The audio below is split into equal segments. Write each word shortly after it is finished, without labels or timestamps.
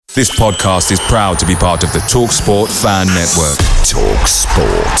This podcast is proud to be part of the TalkSport Fan Network.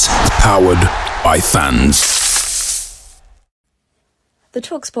 TalkSport. Powered by fans. The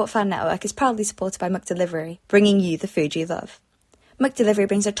TalkSport Fan Network is proudly supported by McDelivery, bringing you the food you love. McDelivery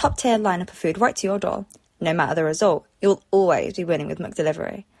brings a top-tier lineup of food right to your door. No matter the result, you'll always be winning with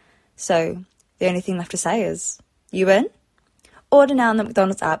McDelivery. So, the only thing left to say is, you win? Order now on the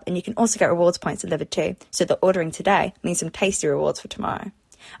McDonald's app, and you can also get rewards points delivered too, so that ordering today means some tasty rewards for tomorrow.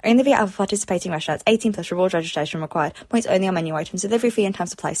 Only via other participating restaurants. 18 plus rewards registration required. Points only on menu items. Delivery fee and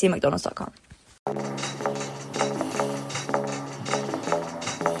times apply. See mcdonalds.com.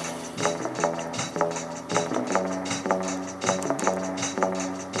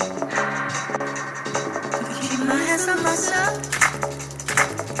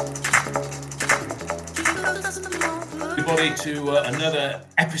 Everybody to another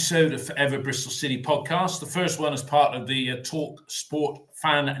episode of Forever Bristol City podcast. The first one as part of the Talk Sport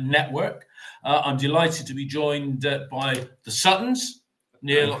Fan Network. I'm delighted to be joined by the Suttons,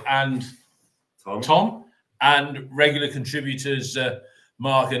 Neil and Tom, and regular contributors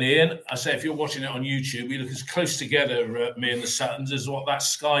Mark and Ian. I say if you're watching it on YouTube, we look as close together, me and the Suttons, as what that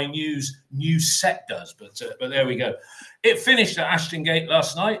Sky News set does. But there we go. It finished at Ashton Gate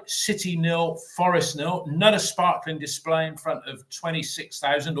last night. City 0, Forest 0. Not a sparkling display in front of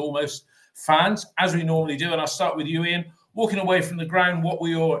 26,000 almost fans, as we normally do. And I'll start with you, Ian. Walking away from the ground, what were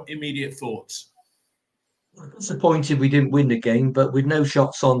your immediate thoughts? Disappointed we didn't win the game, but with no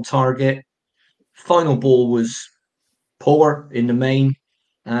shots on target. Final ball was poor in the main,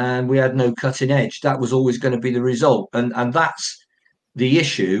 and we had no cutting edge. That was always going to be the result. And that's the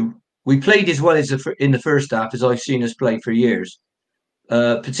issue. We played as well as in the first half as I've seen us play for years,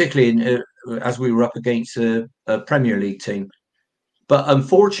 particularly as we were up against a Premier League team. But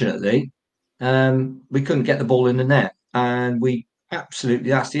unfortunately, we couldn't get the ball in the net. And that's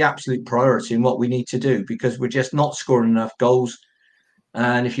the absolute priority in what we need to do, because we're just not scoring enough goals.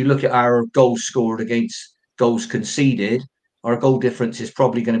 And if you look at our goals scored against goals conceded, our goal difference is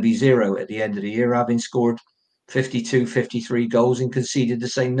probably going to be 0 at the end of the year, having scored 52, 53 goals and conceded the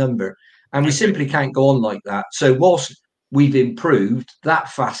same number. And we simply can't go on like that. So whilst we've improved, that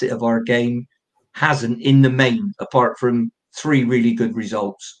facet of our game hasn't in the main, apart from 3 really good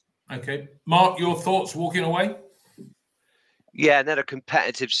results. Okay. Mark, your thoughts walking away? Yeah, another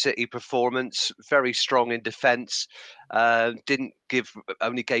competitive City performance, very strong in defence. Only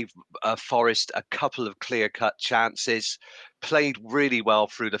gave Forest a couple of clear-cut chances. Played really well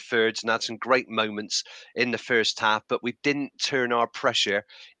through the thirds and had some great moments in the first half, but we didn't turn our pressure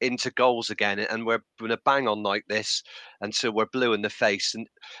into goals again. And we're going to bang on like this until we're blue in the face.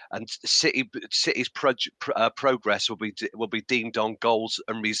 And City's progress will be deemed on goals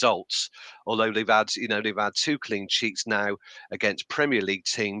and results. Although they've had 2 clean sheets now against Premier League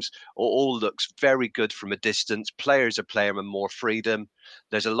teams, all looks very good from a distance. Players are playing with more freedom.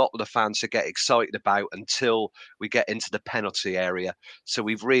 There's a lot of the fans to get excited about until we get into the penalty area. So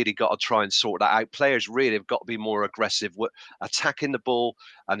we've really got to try and sort that out. Players really have got to be more aggressive attacking the ball,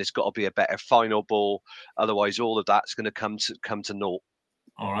 and it's got to be a better final ball. Otherwise, all of that's going to come to naught.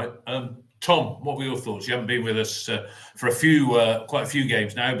 All right. Tom, what were your thoughts? You haven't been with us for quite a few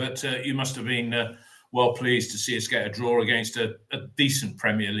games now, but you must have been well pleased to see us get a draw against a decent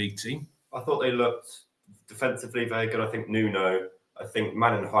Premier League team. I thought they looked defensively very good. I think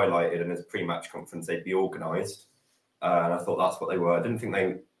Manning highlighted in his pre-match conference they'd be organised. And I thought that's what they were. I didn't think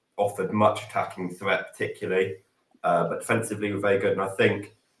they offered much attacking threat particularly, but defensively were very good. And I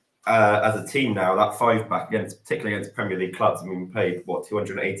think as a team now, that 5-back, particularly against Premier League clubs, we played,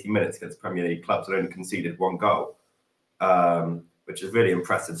 280 minutes against Premier League clubs and only conceded 1 goal, which is really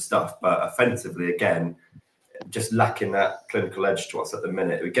impressive stuff. But offensively, again, just lacking that clinical edge to us at the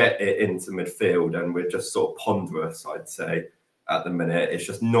minute. We get it into midfield and we're just sort of ponderous, I'd say, at the minute. It's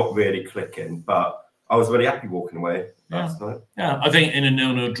just not really clicking. But I was really happy walking away last night. Yeah, I think in a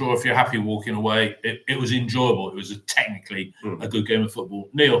 0-0 draw, if you're happy walking away, it was enjoyable. It was technically a good game of football.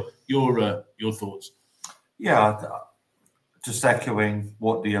 Neil, your thoughts? Yeah, just echoing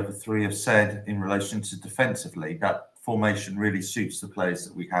what the other 3 have said in relation to defensively. That formation really suits the players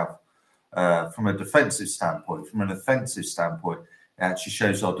that we have. From a defensive standpoint, from an offensive standpoint, it actually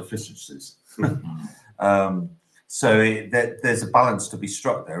shows our deficiencies. So there's a balance to be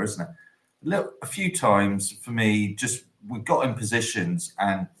struck there, isn't it? Look, a few times for me, just we got in positions,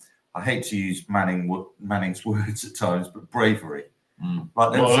 and I hate to use Manning's words at times, but bravery.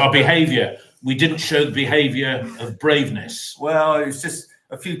 Our behaviour. We didn't show the behaviour of braveness. Well, it was just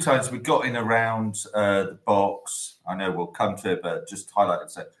a few times we got in around the box. I know we'll come to it, but just highlight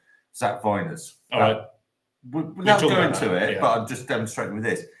and say, Zach Viners. All right. Without going to it, but I'm just demonstrating with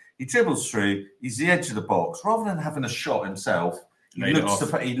this. He dribbles through. He's the edge of the box. Rather than having a shot himself, he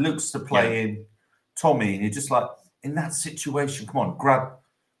looks to play in Tommy, and you're just like, in that situation, come on,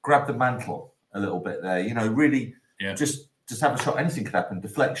 grab the mantle a little bit there. Really, just have a shot. Anything could happen.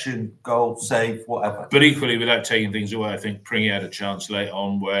 Deflection, goal, save, whatever. But equally, without taking things away, I think Pringy had a chance late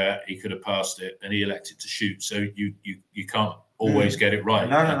on where he could have passed it, and he elected to shoot. So you can't always get it right.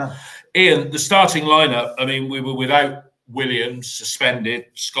 No. Ian, the starting lineup. I mean, we were without Williams, suspended,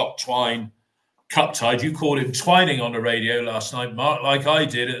 Scott Twine, cup-tied. You called him twining on the radio last night, Mark, like I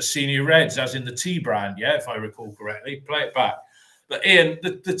did at Senior Reds, as in the T brand, if I recall correctly. Play it back. But Ian,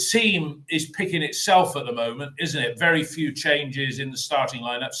 the team is picking itself at the moment, isn't it? Very few changes in the starting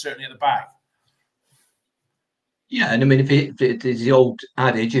lineup, certainly at the back. Yeah, and I mean, if it is the old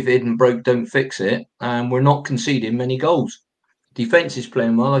adage, if it isn't broke, don't fix it. And we're not conceding many goals. Defence is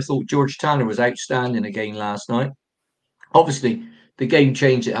playing well. I thought George Tanner was outstanding again last night. Obviously, the game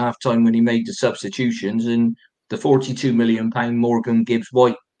changed at half-time when he made the substitutions, and the £42 million Morgan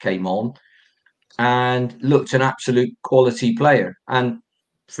Gibbs-White came on and looked an absolute quality player. And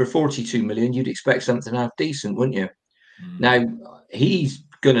for 42 million, you'd expect something half decent, wouldn't you? Now, he's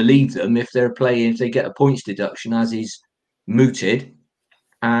going to leave them if they get a points deduction, as he's mooted,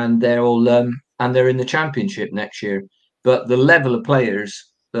 and they're in the Championship next year. But the level of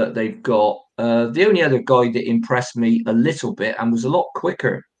players that they've got, the only other guy that impressed me a little bit and was a lot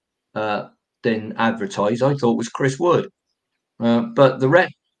quicker than advertised, I thought, was Chris Wood. But the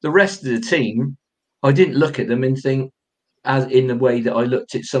rest of the team, I didn't look at them and think, as in the way that I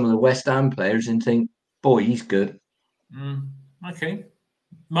looked at some of the West Ham players and think, boy, he's good. Okay,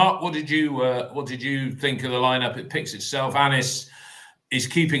 Mark, what did you think of the lineup? It picks itself. Anis is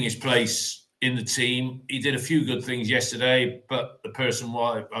keeping his place in the team. He did a few good things yesterday, but the person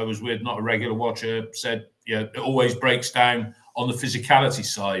I was with, not a regular watcher, said, it always breaks down on the physicality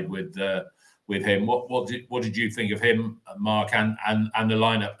side with him. What did you think of him, Mark, and the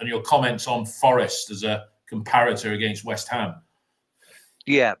lineup, and your comments on Forest as a comparator against West Ham?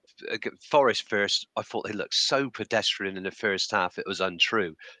 Yeah, Forest first. I thought they looked so pedestrian in the first half. It was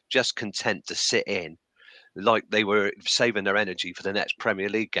untrue. Just content to sit in, like they were saving their energy for the next Premier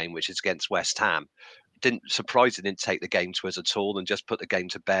League game, which is against West Ham. Didn't take the game to us at all and just put the game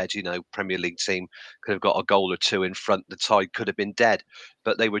to bed. Premier League team could have got a goal or two in front. The tie could have been dead,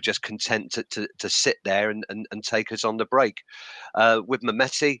 but they were just content to sit there and take us on the break. With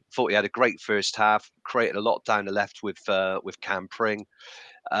Mehmeti, thought he had a great first half, created a lot down the left with Cam Pring.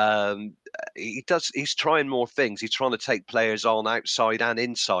 He's trying more things. He's trying to take players on outside and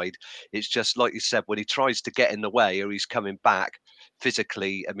inside. It's just like you said, when he tries to get in the way or he's coming back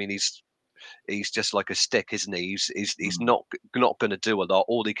physically, I mean, he's just like a stick, isn't he? He's not going to do a lot.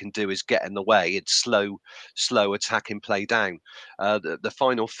 All he can do is get in the way. It's slow attacking play down. The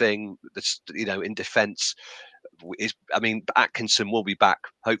final thing that's in defence is, Atkinson will be back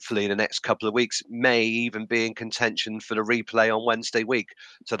hopefully in the next couple of weeks. May even be in contention for the replay on Wednesday week.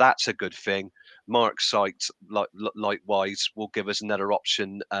 So that's a good thing. Mark Sykes, likewise, will give us another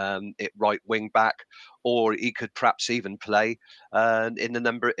option at right wing back, or he could perhaps even play in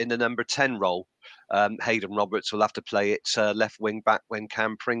the number 10 role. Hayden Roberts will have to play it left wing back when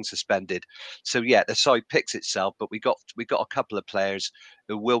Cam Pring suspended. So yeah, the side picks itself, but we got a couple of players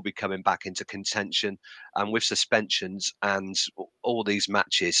who will be coming back into contention, and with suspensions and all these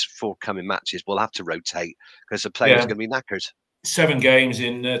forthcoming matches, we'll have to rotate because the players are going to be knackered. 7 games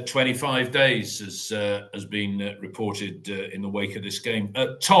in 25 days has been reported in the wake of this game.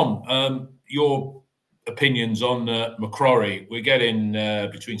 Tom, your opinions on McCrory? We're getting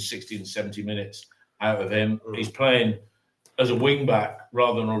between 60 and 70 minutes out of him. He's playing as a wing back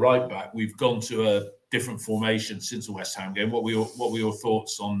rather than a right back. We've gone to a different formation since the West Ham game. What were your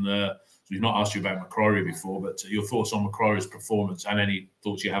thoughts on? We've not asked you about McCrory before, but your thoughts on McCrory's performance and any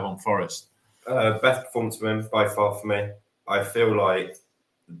thoughts you have on Forest? Best performance from him by far for me. I feel like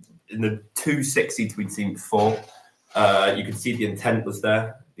in the 260 we'd seen before, you could see the intent was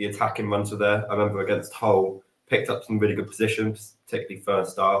there. The attacking runs were there. I remember against Hull, picked up some really good positions, particularly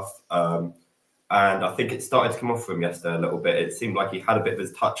first half. And I think it started to come off for him yesterday a little bit. It seemed like he had a bit of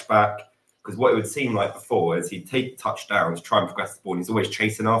his touch back, because what it would seem like before is he'd take touchdowns, try and progress the ball, and he's always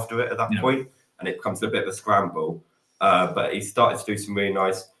chasing after it at that point, and it becomes a bit of a scramble. But he started to do some really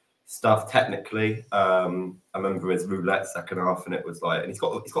nice stuff technically. I remember his roulette second half, and it was like, and he's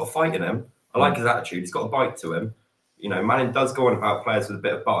got a fight in him. I like his attitude. He's got a bite to him. Manning does go on about players with a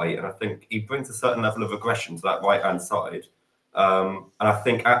bit of bite, and I think he brings a certain level of aggression to that right-hand side And I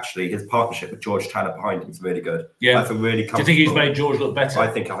think actually his partnership with George Tanner behind him is really good. Yeah. I feel really comfortable. Do you think he's made George look better? I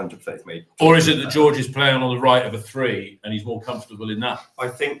think 100% he's made. Or is it that George is playing on the right of a 3 and he's more comfortable in that? I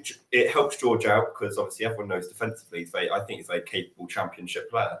think it helps George out because obviously everyone knows defensively I think he's a very capable championship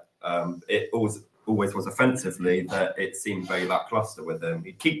player. It always was offensively that it seemed very lackluster with him.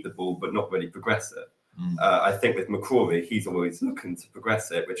 He'd keep the ball but not really progress it. I think with McCrory, he's always looking to progress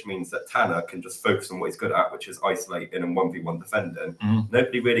it, which means that Tanner can just focus on what he's good at, which is isolating and 1v1 defending.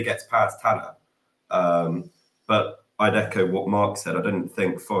 Nobody really gets past Tanner. But I'd echo what Mark said. I didn't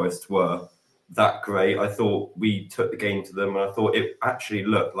think Forest were that great. I thought we took the game to them, and I thought it actually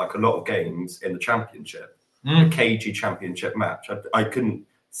looked like a lot of games in the Championship, a cagey Championship match. I couldn't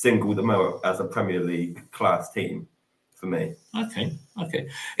single them out as a Premier League class team. For me. Okay.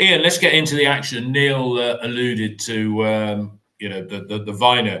 Ian, let's get into the action. Neil alluded to the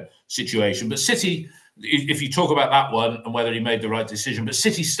Viner situation, but City, if you talk about that one and whether he made the right decision, but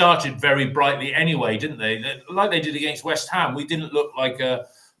City started very brightly anyway, didn't they? Like they did against West Ham. We didn't look like a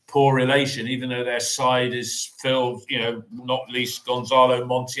poor relation, even though their side is filled, not least Gonzalo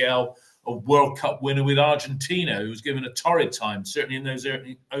Montiel, a World Cup winner with Argentina, who was given a torrid time, certainly in those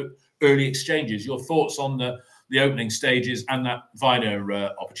early exchanges. Your thoughts on the opening stages and that Viner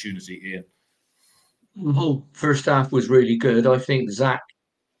opportunity, Ian? The whole first half was really good. I think Zach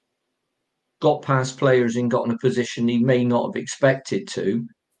got past players and got in a position he may not have expected to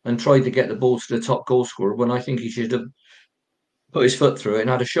and tried to get the ball to the top goal scorer when I think he should have put his foot through it and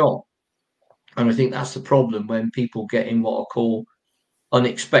had a shot. And I think that's the problem when people get in what I call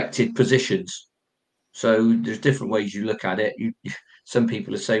unexpected positions. So there's different ways you look at it. Some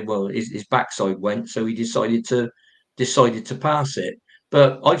people are saying, well, his backside went, so he decided to pass it.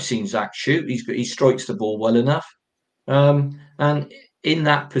 But I've seen Zach shoot. He strikes the ball well enough. And in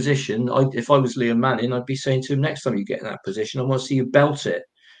that position, if I was Liam Manning, I'd be saying to him, next time you get in that position, I want to see you belt it.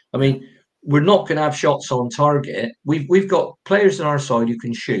 I mean, we're not going to have shots on target. We've got players on our side who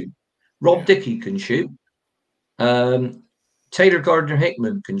can shoot. Rob Dickie can shoot. Taylor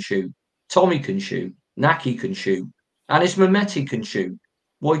Gardner-Hickman can shoot. Tommy can shoot. Naki can shoot. And it's Mehmeti can shoot.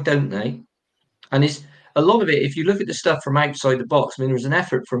 Why don't they? And it's a lot of it, if you look at the stuff from outside the box, I mean, there was an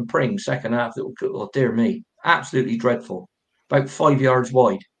effort from Pring second half that, oh, dear me, absolutely dreadful. About 5 yards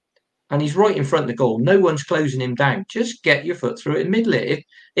wide. And he's right in front of the goal. No one's closing him down. Just get your foot through it and middle it.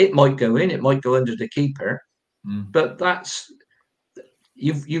 It might go in, it might go under the keeper. But that's,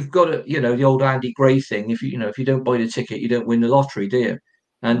 you've got to, the old Andy Gray thing. If you don't buy the ticket, you don't win the lottery, do you?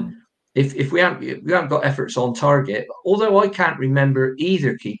 And if we haven't got efforts on target, although I can't remember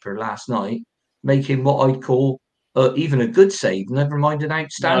either keeper last night making what I'd call even a good save, never mind an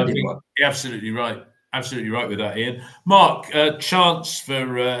outstanding one. You're absolutely right. Absolutely right with that, Ian. Mark, chance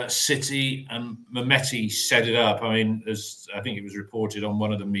for City, and Mehmeti set it up. I mean, as I think it was reported on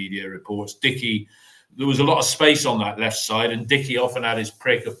one of the media reports, Dickie, there was a lot of space on that left side, and Dickie often had his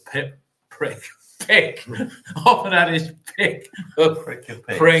pick of Pring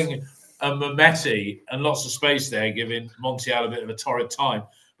and Mehmeti, and lots of space there, giving Montiel a bit of a torrid time.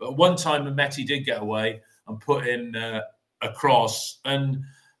 But at one time, Mehmeti did get away and put in a cross. And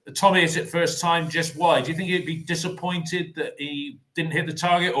Tommy, is it first time just wide? Do you think he'd be disappointed that he didn't hit the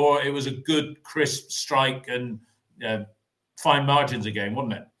target, or it was a good, crisp strike and fine margins again,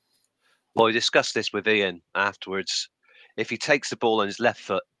 wasn't it? Well, we discussed this with Ian afterwards. If he takes the ball on his left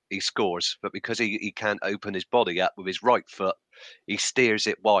foot, he scores. But because he can't open his body up with his right foot, he steers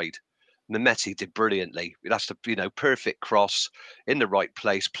it wide. Mehmeti did brilliantly. That's the perfect cross in the right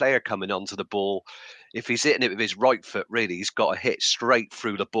place. Player coming onto the ball. If he's hitting it with his right foot, really, he's got to hit straight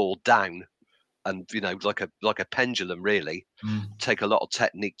through the ball down, and like a pendulum, really. Take a lot of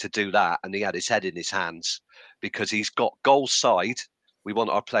technique to do that, and he had his head in his hands because he's got goal side. We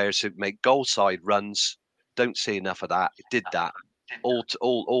want our players to make goal side runs. Don't see enough of that. It did that. All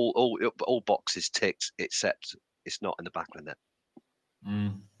boxes ticked, except it's not in the back of the net.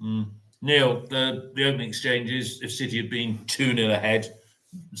 Neil, the opening exchanges, if City had been 2-0 ahead,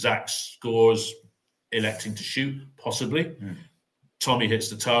 Zach scores, electing to shoot, possibly. Tommy hits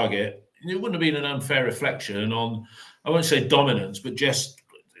the target. It wouldn't have been an unfair reflection on, I won't say dominance, but just,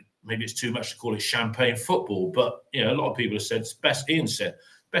 maybe it's too much to call it champagne football, but a lot of people have said, Ian said,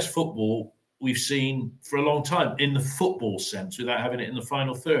 best football we've seen for a long time, in the football sense, without having it in the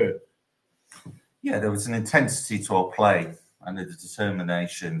final third. Yeah, there was an intensity to our play and a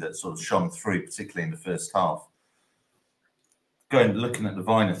determination that sort of shone through, particularly in the first half. Looking at the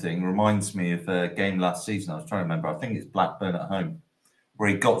Viner thing reminds me of a game last season. I was trying to remember. I think it's Blackburn at home, where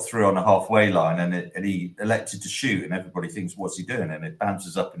he got through on a halfway line and he elected to shoot, and everybody thinks, what's he doing? And it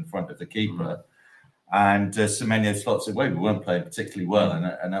bounces up in front of the keeper. And Semenyo slots it away. We weren't playing particularly well,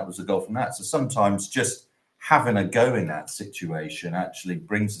 and that was a goal from that. So sometimes just having a go in that situation actually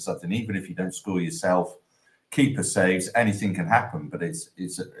brings us something. Even if you don't score yourself, keeper saves, anything can happen. But it's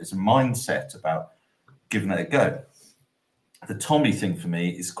a mindset about giving it a go. The Tommy thing for me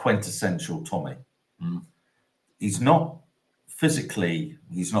is quintessential Tommy. He's not physically,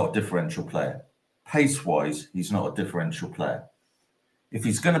 he's not a differential player. Pace-wise, he's not a differential player. If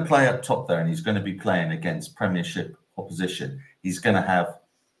he's going to play up top there and he's going to be playing against Premiership opposition, he's going to have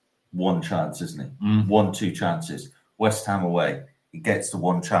one chance, isn't he? 1-2 chances. West Ham away, he gets the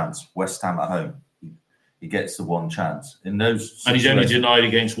one chance. West Ham at home, he gets the one chance. In those, and he's only denied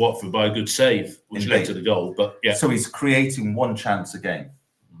against Watford by a good save, which led to the goal. But yeah, so he's creating one chance a game,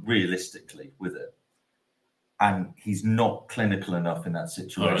 realistically, with it, and he's not clinical enough in that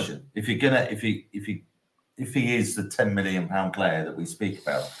situation. Right. If he is the £10 million player that we speak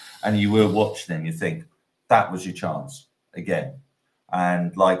about, and you were watching him, you think that was your chance again.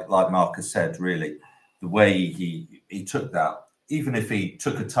 And like Marcus said, really, the way he took that, even if he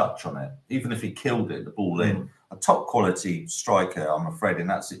took a touch on it, even if he killed it, the ball in, a top quality striker, I'm afraid in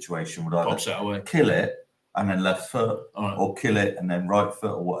that situation would either kill it and then left foot, or kill it and then right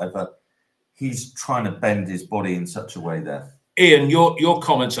foot or whatever. He's trying to bend his body in such a way there. Ian, your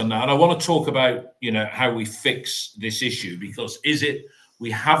comments on that, and I want to talk about how we fix this issue, because is it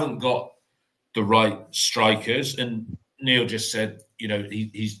we haven't got the right strikers, and Neil just said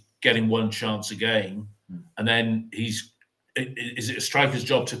he's getting one chance a game, and then is it a striker's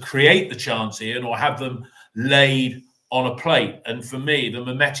job to create the chance, Ian, or have them laid on a plate? And for me, the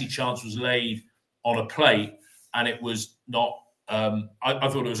Mehmeti chance was laid on a plate, and it was not. I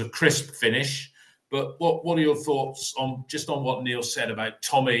thought it was a crisp finish. But what are your thoughts on what Neil said about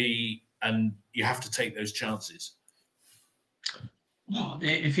Tommy, and you have to take those chances?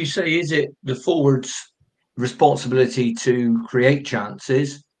 If you say, is it the forward's responsibility to create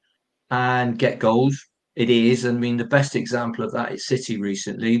chances and get goals? It is. I mean, the best example of that at City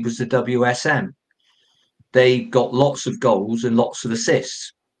recently was the WSM. They got lots of goals and lots of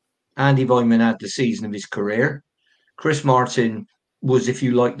assists. Andy Weimann had the season of his career. Chris Martin was, if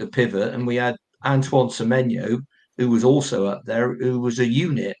you like, the pivot, and we had Antoine Semenyo, who was also up there, who was a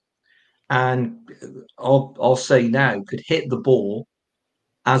unit, and I'll say now could hit the ball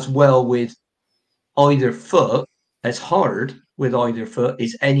as well with either foot, as hard with either foot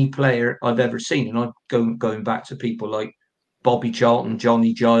as any player I've ever seen. And I'm going back to people like Bobby Charlton,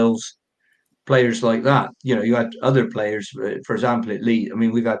 Johnny Giles, players like that. You had other players, for example, at Leeds. I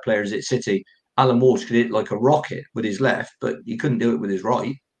mean, we've had players at City. Alan Walsh could hit like a rocket with his left, but he couldn't do it with his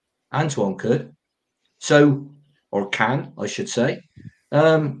right. Antoine could. So, or can, I should say.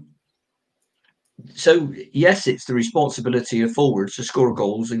 So, yes, it's the responsibility of forwards to score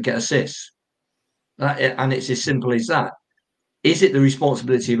goals and get assists. And it's as simple as that. Is it the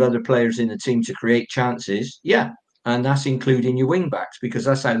responsibility of other players in the team to create chances? Yeah. And that's including your wing backs, because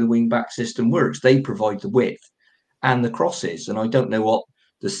that's how the wing back system works. They provide the width and the crosses. And I don't know what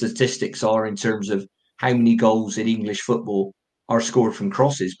the statistics are in terms of how many goals in English football are scored from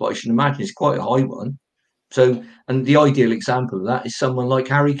crosses, but I should imagine it's quite a high one. So, and the ideal example of that is someone like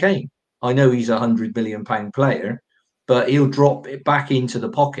Harry Kane. I know he's a £100 million player, but he'll drop it back into the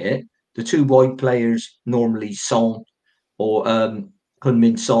pocket. The two wide players, normally Son or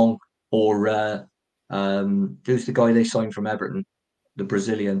Heung-min Son, or who's the guy they signed from Everton, the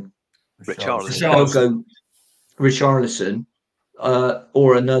Brazilian? Richarlison.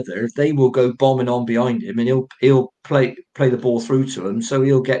 Or another, they will go bombing on behind him, and he'll play the ball through to him, so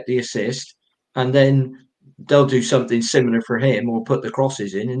he'll get the assist, and then they'll do something similar for him, or put the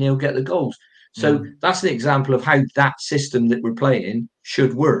crosses in, and he'll get the goals. So that's an example of how that system that we're playing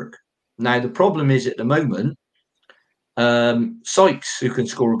should work. Now the problem is, at the moment, Sykes, who can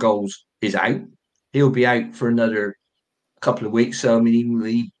score goals, is out. He'll be out for another couple of weeks. So I mean,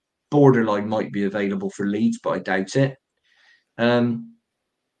 he borderline might be available for Leeds, but I doubt it.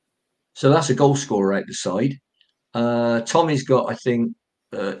 So that's a goal scorer out the side. Tommy's got, I think,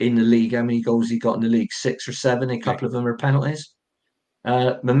 in the league, how many goals he got in the league? 6 or 7. A couple of them are penalties.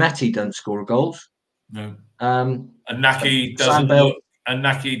 Mehmeti don't score goals. No. And Naki doesn't look. And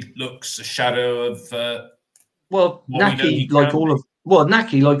Naki looks a shadow of. Naki, like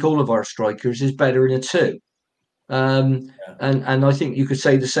all of our strikers, is better in a 2. And I think you could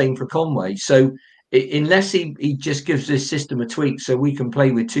say the same for Conway. So unless he just gives this system a tweak so we can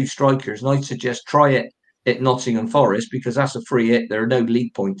play with 2 strikers, and I'd suggest try it at Nottingham Forest, because that's a free hit. There are no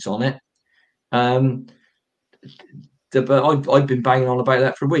league points on it. But I've been banging on about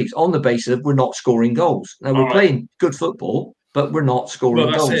that for weeks, on the basis of we're not scoring goals. Now we're playing good football, but we're not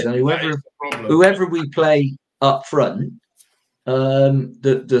scoring goals. And whoever we play up front,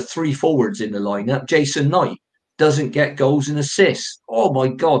 the three forwards in the lineup, Jason Knight doesn't get goals and assists. Oh my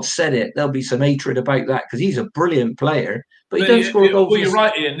God, said it. There'll be some hatred about that because he's a brilliant player, but he don't score goals. Well, you're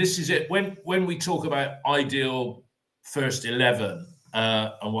right, Ian. This is it. When we talk about ideal first 11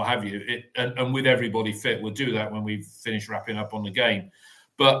 and what have you, and with everybody fit, we'll do that when we finish wrapping up on the game.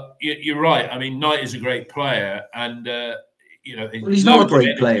 But you're right. I mean, Knight is a great player, and he's not a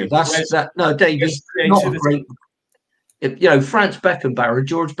great player. No, Dave, he's not a great. Franz Beckenbauer,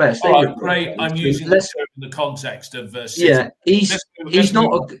 George Best. Great. I'm using the term in the context of City. He's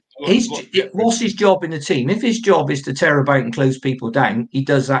not. What's his job in the team? If his job is to tear about and close people down, he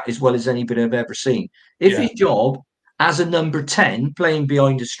does that as well as anybody I've ever seen. If his job as a number 10 playing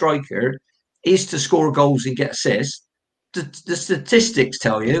behind a striker is to score goals and get assists, the statistics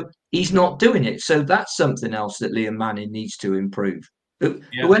tell you he's not doing it. So that's something else that Liam Manning needs to improve.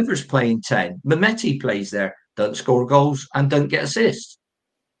 Whoever's playing 10, Mehmeti plays there, don't score goals and don't get assists.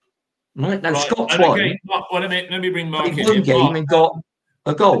 Right now, Scott's won. Let me bring Mark in. He won game and got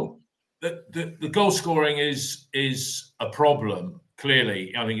a goal. The goal scoring is a problem.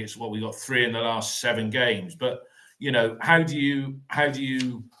 Clearly, I think it's what we got 3 in the last 7 games. But how do you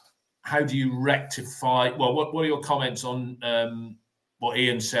rectify? Well, what are your comments on what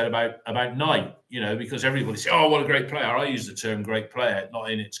Ian said about Knight? Because everybody says, "Oh, what a great player." I use the term "great player" not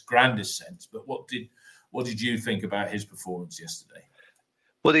in its grandest sense, but what did you think about his performance yesterday?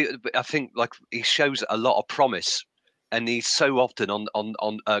 Well, I think he shows a lot of promise, and he's so often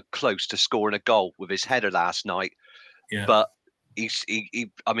on close to scoring a goal with his header last night. Yeah. But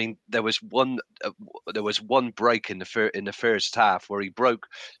I mean, there was one break in the first half where he broke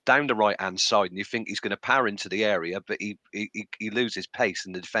down the right hand side, and you think he's going to power into the area, but he loses pace,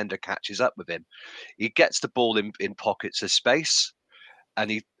 and the defender catches up with him. He gets the ball in pockets of space, and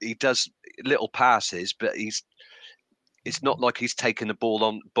he does little passes, but it's not like he's taken the ball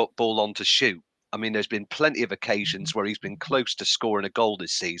on to shoot. I mean, there's been plenty of occasions where he's been close to scoring a goal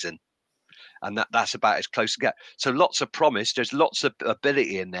this season, and that's about as close to get. So lots of promise. There's lots of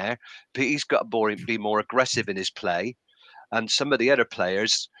ability in there, but he's got to be more aggressive in his play. And some of the other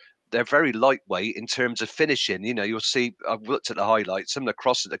players, they're very lightweight in terms of finishing. You'll see, I've looked at the highlights, some of the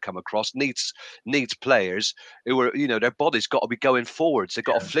crosses that come across needs players who are, their body's got to be going forwards. They've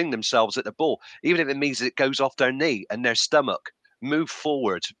got to fling themselves at the ball, even if it means it goes off their knee and their stomach. Move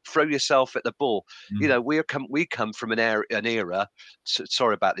forward, throw yourself at the ball. We come from an era.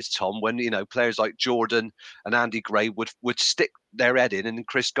 Sorry about this, Tom. When players like Jordan and Andy Gray would stick their head in, and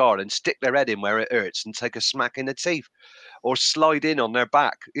Chris Garland stick their head in where it hurts and take a smack in the teeth, or slide in on their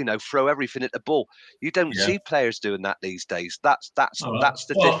back. Throw everything at the ball. You don't see players doing that these days. That's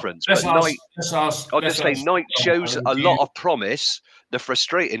the difference. But Knight shows a lot of promise. The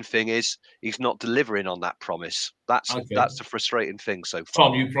frustrating thing is he's not delivering on that promise. That's the frustrating thing so far.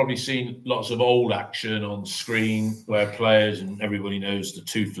 Tom, you've probably seen lots of old action on screen where players, and everybody knows the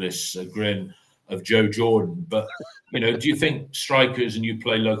toothless grin of Joe Jordan. But do you think strikers, and you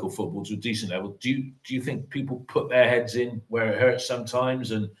play local football to a decent level, do you think people put their heads in where it hurts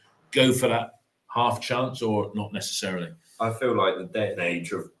sometimes and go for that half chance, or not necessarily? I feel like the day and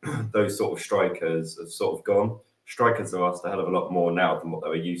age of those sort of strikers have sort of gone. Strikers are asked a hell of a lot more now than what they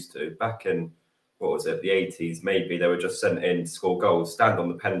were used to. Back in, the 80s, maybe they were just sent in to score goals, stand on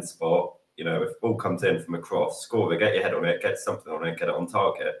the pen spot. If ball comes in from a cross, score it, get your head on it, get something on it, get it on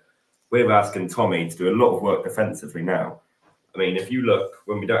target. We're asking Tommy to do a lot of work defensively now. I mean, if you look,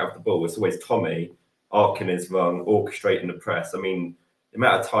 when we don't have the ball, it's always Tommy arcing his run, orchestrating the press. I mean, the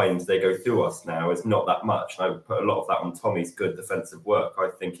amount of times they go through us now is not that much. And I would put a lot of that on Tommy's good defensive work. I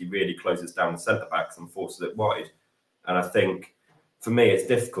think he really closes down the centre-backs and forces it wide. And I think, for me, it's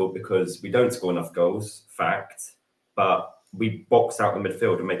difficult because we don't score enough goals, fact, but we box out the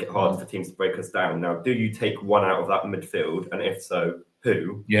midfield and make it hard for teams to break us down. Now, do you take one out of that midfield? And if so,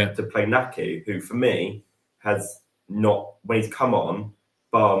 who? To play Naki, who, for me, has not, when he's come on,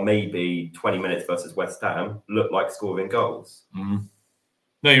 bar maybe 20 minutes versus West Ham, looked like scoring goals. Mm.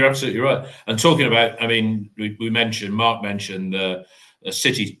 No, you're absolutely right. And talking about, I mean, Mark mentioned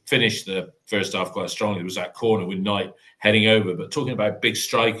City finished the first half quite strongly. It was that corner with Knight heading over. But talking about big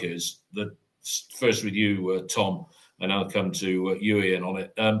strikers, first with you, Tom, and I'll come to you, Ian, on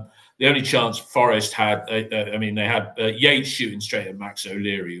it. The only chance Forest had, they had Yates shooting straight at Max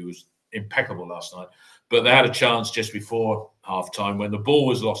O'Leary, who was impeccable last night. But they had a chance just before half-time when the ball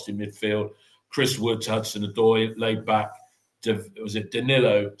was lost in midfield. Chris Woods, Hudson-Odoi laid back was it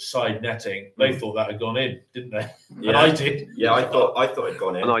Danilo side netting? They thought that had gone in, didn't they? Yeah. And I did. Yeah, I thought it had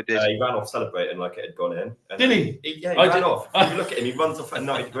gone in. And I did. He ran off celebrating like it had gone in. And Did he? Yeah, he ran off. If you look at him, he runs off at a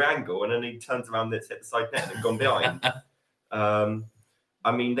 90-degree angle, and then he turns around and hit the side net and gone behind.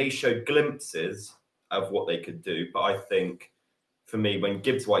 I mean, they showed glimpses of what they could do, but I think, for me, when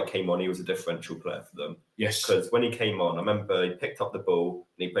Gibbs White came on, he was a differential player for them. Yes. Because when he came on, I remember he picked up the ball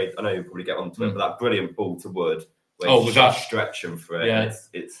and he played, I know you'll probably get onto it, but that brilliant ball to Wood, where he's just stretching for it. Yeah.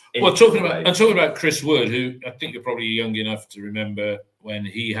 It's well, talking about Chris Wood, who I think you're probably young enough to remember when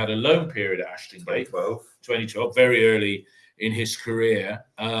he had a loan period at Ashton Gate. 2012, very early in his career.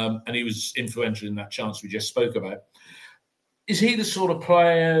 And he was influential in that chance we just spoke about. Is he the sort of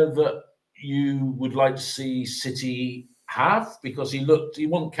player that you would like to see City have? Because he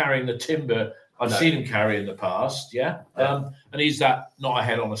wasn't carrying the timber I've seen him carry in the past, and he's that not a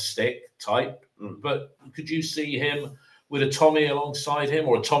head on a stick type. But could you see him with a Tommy alongside him,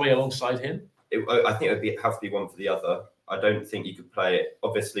 or a Tommy alongside him? I think it would have to be one for the other. I don't think you could play it.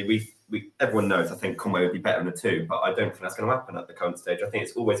 Obviously, we everyone knows I think Conway would be better than the two, but I don't think that's going to happen at the current stage. I think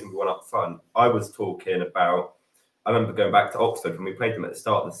it's always going to be one up front. I was talking about. I remember going back to Oxford when we played them at the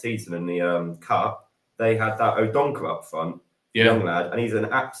start of the season in the Cup. They had that O'Donkor up front, young lad, and he's an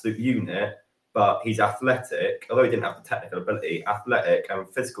absolute unit. But he's athletic, although he didn't have the technical ability. Athletic and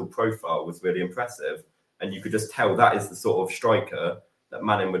physical profile was really impressive, and you could just tell that is the sort of striker that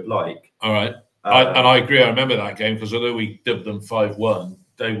Manning would like. All right, I agree. I remember that game because although we dubbed them 5-1,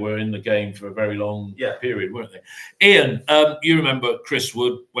 they were in the game for a very long period, weren't they? Ian, you remember Chris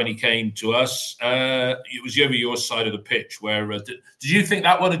Wood when he came to us. It was over your side of the pitch where did you think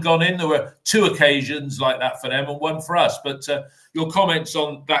that one had gone in? There were two occasions like that for them and one for us. But your comments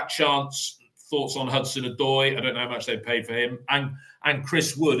on that chance, thoughts on Hudson-Odoi, I don't know how much they paid for him, and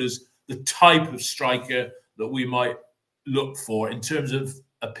Chris Wood as the type of striker that we might look for in terms of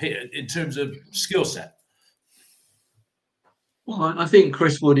skill set. Well, I think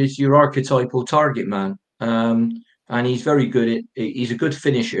Chris Wood is your archetypal target man, and he's very good he's a good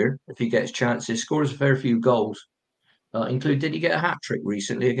finisher if he gets chances. Scores a fair few goals. Did he get a hat trick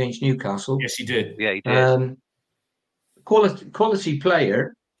recently against Newcastle? Yes, he did. Yeah, he did. Quality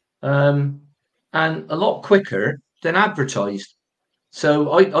player, and a lot quicker than advertised.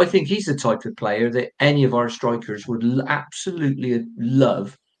 So I think he's the type of player that any of our strikers would absolutely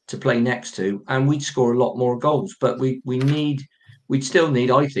love to play next to, and we'd score a lot more goals. But we'd still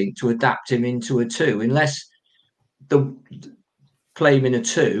need, I think, to adapt him into a 2, unless play him in a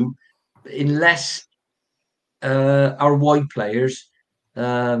 2, unless our wide players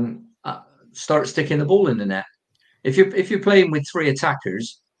start sticking the ball in the net. If you're playing with 3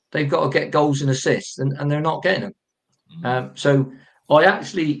 attackers, they've got to get goals and assists, and they're not getting them. So I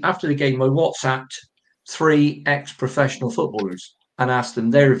actually, after the game, I WhatsApped 3 ex-professional footballers and asked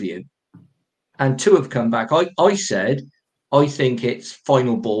them their view, and 2 have come back. I said I think it's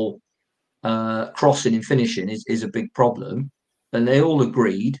final ball, crossing and finishing is a big problem, and they all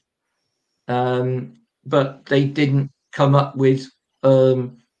agreed, but they didn't come up with a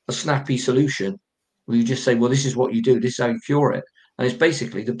snappy solution. We just say, well, this is what you do, this is how you cure it. And it's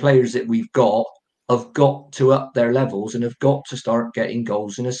basically the players that we've got have got to up their levels and have got to start getting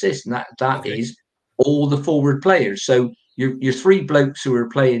goals and assists. And that is all the forward players. So your 3 blokes who are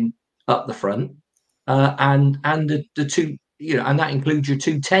playing up the front, and the 2, and that includes your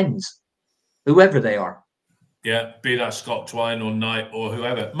 2 10s, whoever they are. Yeah, be that Scott Twine or Knight or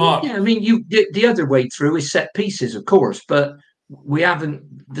whoever. Mark. Yeah, I mean, the other way through is set pieces, of course, but we haven't.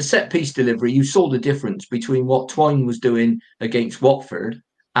 The set piece delivery, you saw the difference between what Twine was doing against Watford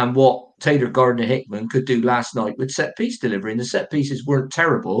and what Taylor Gardner-Hickman could do last night with set piece delivery. And the set pieces weren't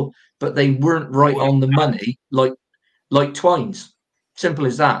terrible, but they weren't right on the money like Twine's. Simple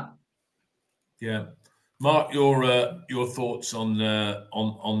as that. Yeah, Mark, your thoughts on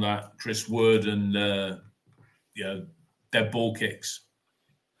that Chris Wood and their ball kicks.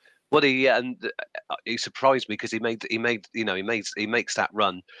 Well, he surprised me because he makes that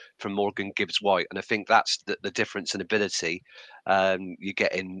run from Morgan Gibbs White, and I think that's the difference in ability. You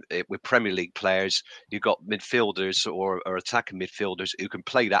get in with Premier League players, you've got midfielders or attacking midfielders who can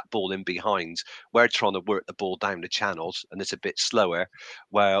play that ball in behind. We're trying to work the ball down the channels, and it's a bit slower.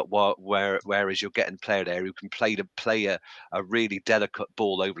 Whereas you're getting a player there who can play a really delicate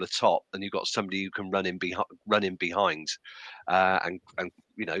ball over the top, and you've got somebody who can run in behind. And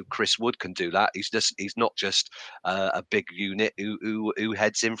Chris Wood can do that. He's not just a big unit who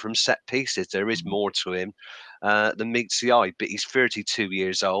heads in from set pieces. There is more to him. than meets the eye. But he's 32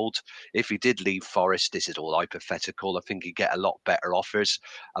 years old. If he did leave Forest, this is all hypothetical, I think he'd get a lot better offers.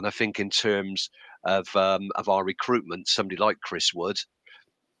 And I think in terms of our recruitment, somebody like Chris Wood,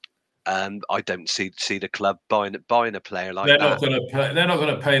 I don't see the club buying a player like they're that. They're not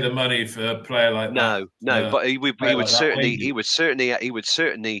going to pay the money for a player like that. No. But he would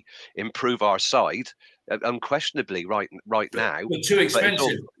certainly improve our side, unquestionably. Right now, but too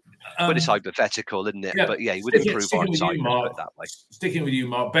expensive. But it's hypothetical, isn't it? Yeah, but yeah, he would improve our side. Mark, put it that way. Sticking with you,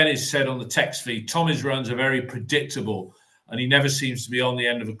 Mark. Ben has said on the text feed, Tommy's runs are very predictable, and he never seems to be on the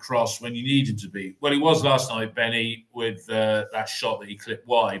end of a cross when you need him to be. Well, he was last night, Benny, with that shot that he clipped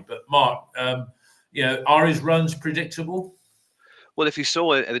wide. But Mark, are his runs predictable? Well, if you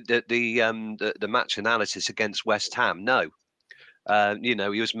saw the match analysis against West Ham, no. He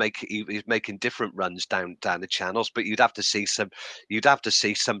was making different runs down the channels, but you'd have to see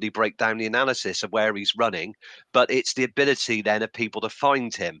somebody break down the analysis of where he's running. But it's the ability then of people to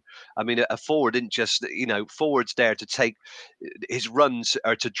find him. I mean, a forward isn't just forwards there to take his runs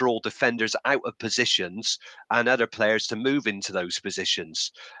are to draw defenders out of positions and other players to move into those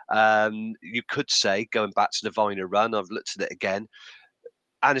positions. You could say, going back to the Viner run, I've looked at it again,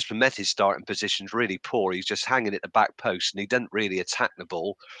 Anis Mehmeti's starting position's really poor. He's just hanging at the back post, and he doesn't really attack the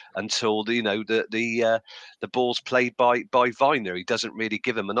ball until the ball's played by Viner. He doesn't really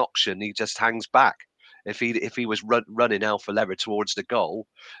give him an option. He just hangs back. If he was running Alpha Lever towards the goal,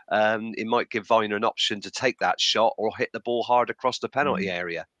 it might give Viner an option to take that shot or hit the ball hard across the penalty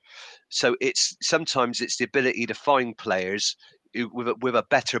area. So sometimes it's the ability to find players with a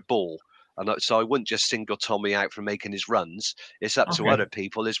better ball. And so I wouldn't just single Tommy out for making his runs. It's up to other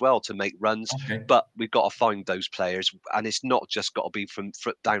people as well to make runs. But we've got to find those players. And it's not just got to be from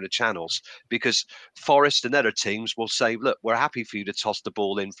down the channels, because Forest and other teams will say, look, we're happy for you to toss the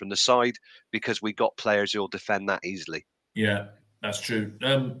ball in from the side because we got players who will defend that easily. Yeah, that's true.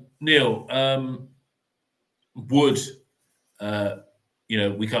 Neil, Wood,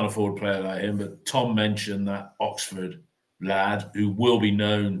 we can't afford a player like him, but Tom mentioned that Oxford lad who will be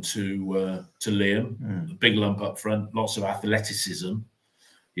known to Liam, a big lump up front, lots of athleticism.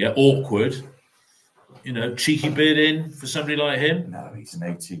 Yeah, awkward. Cheeky bid in for somebody like him. No, he's an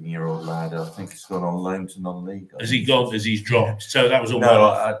 18-year-old lad. I think he's gone on loan to non-league. Has he gone? Has he's dropped? So that was all.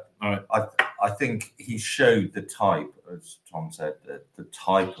 No, I think he showed the type, as Tom said, the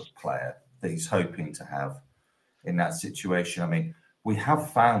type of player that he's hoping to have in that situation. I mean, we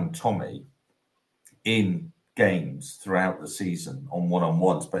have found Tommy in games throughout the season on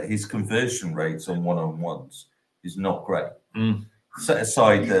one-on-ones, but his conversion rates on one-on-ones is not great. Set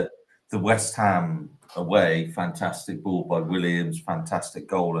aside the West Ham away, fantastic ball by Williams, fantastic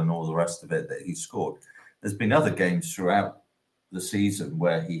goal and all the rest of it that he scored. There's been other games throughout the season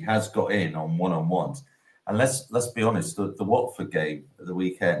where he has got in on one-on-ones. And let's be honest, the Watford game at the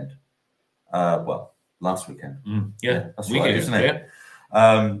weekend, last weekend. That's weekend, right, isn't it?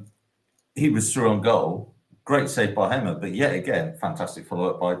 Yeah. He was through on goal. Great save by Hemmer, but yet again, fantastic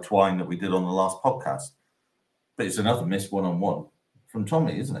follow-up by Twine that we did on the last podcast. But it's another missed one-on-one from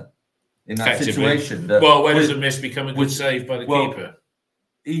Tommy, isn't it? In that situation. Where does a miss become a good save by the keeper?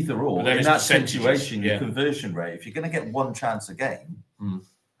 Either or. In that situation, your conversion rate, if you're going to get one chance a game,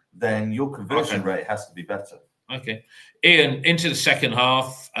 then your conversion rate has to be better. Okay. Ian, into the second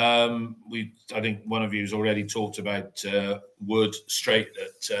half, I think one of you has already talked about Wood straight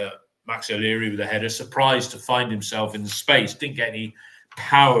at Max O'Leary with a header, surprised to find himself in the space, didn't get any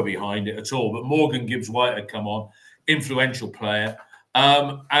power behind it at all. But Morgan Gibbs-White had come on, influential player.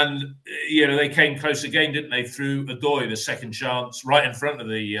 They came close again, didn't they, through Adoy, the second chance, right in front of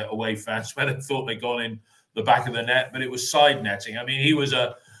the away fans, where they thought they'd gone in the back of the net, but it was side netting. I mean, he was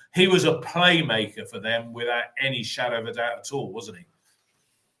a playmaker for them without any shadow of a doubt at all, wasn't he?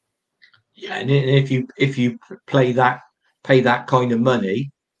 Yeah, and if you pay that kind of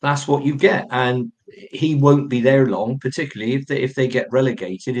money, that's what you get, and he won't be there long, particularly if they get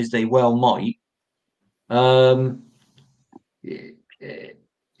relegated, as they well might. At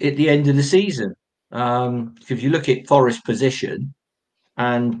the end of the season, if you look at Forest position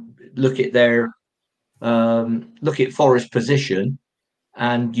and look at Forest position,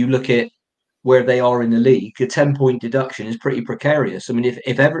 and you look at where they are in the league, a 10-point deduction is pretty precarious. I mean,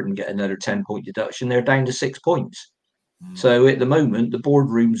 if Everton get another 10-point deduction, they're down to 6 points. So at the moment, the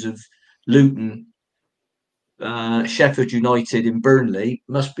boardrooms of Luton, Sheffield United and Burnley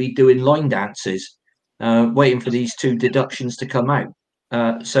must be doing line dances, waiting for these two deductions to come out.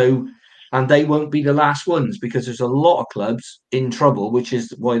 So And they won't be the last ones, because there's a lot of clubs in trouble, which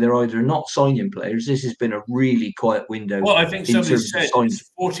is why they're either not signing players. This has been a really quiet window. Well, I think somebody said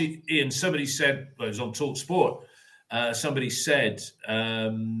it's 40. Ian, somebody said, well, it was on Talk Sport. Somebody said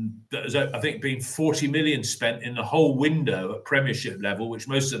that there's, I think, been 40 million spent in the whole window at Premiership level, which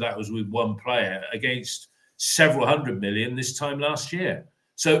most of that was with one player, against several hundred million this time last year.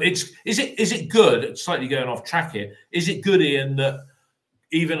 So is it good? Slightly going off track here. Is it good, Ian, that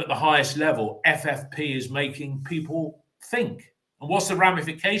even at the highest level, FFP is making people think? And what's the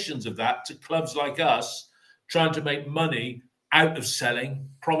ramifications of that to clubs like us trying to make money out of selling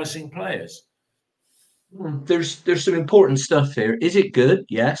promising players? There's some important stuff here. Is it good?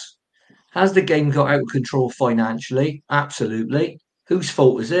 Yes. Has the game got out of control financially? Absolutely. Whose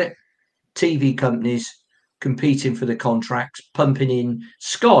fault is it? TV companies competing for the contracts, pumping in.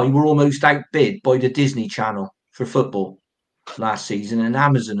 Sky were almost outbid by the Disney Channel for football last season, and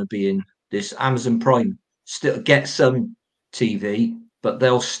Amazon are being this. Amazon Prime still get some TV, but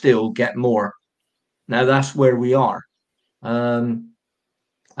they'll still get more. Now that's where we are.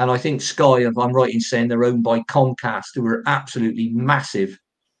 And I think Sky, if I'm right in saying, they're owned by Comcast, who are absolutely massive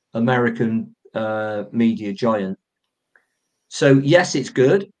American media giant. So yes, it's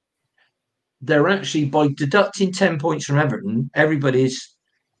good. They're actually, by deducting 10 points from Everton, everybody's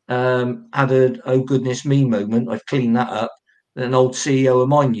had a oh goodness me moment. I've cleaned that up. An old CEO of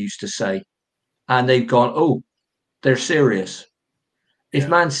mine used to say, and they've gone, oh, they're serious. If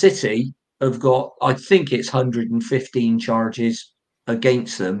Man City have got, I think it's 115 charges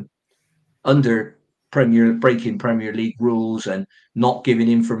against them under breaking Premier League rules and not giving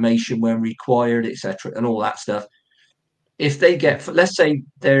information when required, etc., and all that stuff. If they get, let's say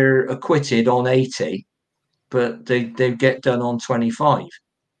they're acquitted on 80, but they get done on 25,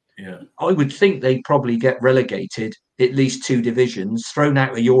 I would think they'd probably get relegated at least 2 divisions, thrown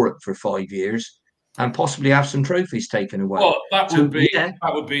out of Europe for 5 years, and possibly have some trophies taken away. Well, that would be.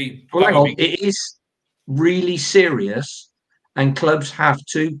 It is really serious, and clubs have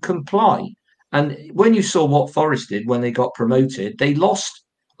to comply. And when you saw what Forest did when they got promoted, they lost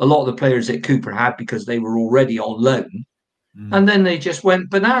a lot of the players that Cooper had because they were already on loan, and then they just went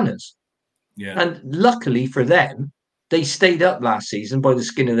bananas. Yeah. And luckily for them, they stayed up last season by the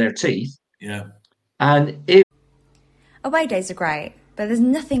skin of their teeth. Yeah. And away days are great, but there's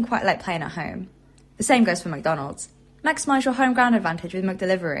nothing quite like playing at home. The same goes for McDonald's. Maximise your home ground advantage with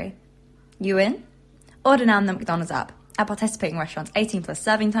McDelivery. You in? Order now on the McDonald's app. At participating restaurants, 18 plus,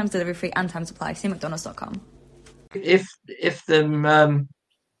 serving times, delivery free, and time supply. See mcdonalds.com.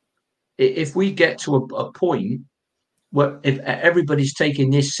 If we get to a point where if everybody's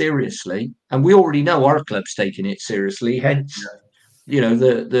taking this seriously, and we already know our club's taking it seriously, hence,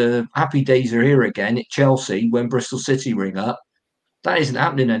 the happy days are here again at Chelsea when Bristol City ring up. That isn't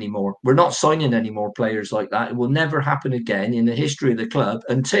happening anymore. We're not signing any more players like that. It will never happen again in the history of the club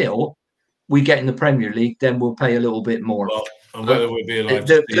until we get in the Premier League. Then we'll pay a little bit more. Well, and whether we'll be alive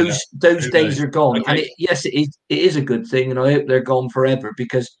those days are gone. Okay. And it is a good thing, and I hope they're gone forever,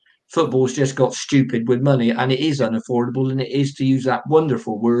 because football's just got stupid with money, and it is unaffordable, and it is, to use that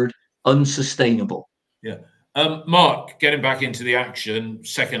wonderful word, unsustainable. Yeah. Mark, getting back into the action,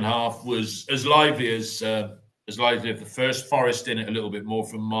 second half was as lively as the first. Forest in it a little bit more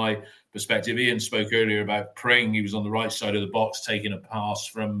from my perspective. Ian spoke earlier about Pring. He was on the right side of the box taking a pass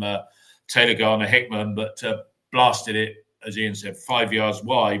from Taylor Garner-Hickman, but blasted it, as Ian said, 5 yards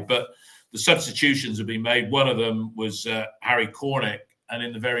wide. But the substitutions have been made. One of them was Harry Cornick, and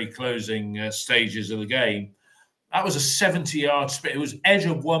in the very closing stages of the game, that was a 70-yard sprint. It was edge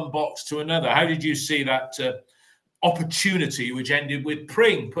of one box to another. How did you see that opportunity, which ended with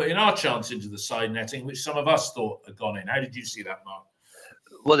Pring putting our chance into the side netting, which some of us thought had gone in? How did you see that, Mark?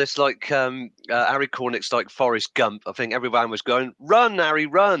 Well, it's like Harry Cornick's like Forrest Gump. I think everyone was going, run, Harry,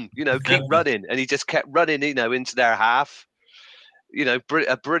 run, keep running. And he just kept running, into their half.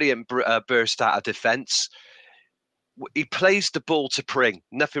 A brilliant burst out of defence. He plays the ball to Pring.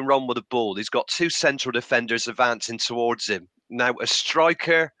 Nothing wrong with the ball. He's got 2 central defenders advancing towards him. Now, a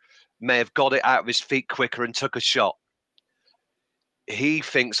striker may have got it out of his feet quicker and took a shot. He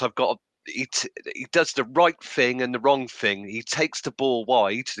thinks he does the right thing and the wrong thing. He takes the ball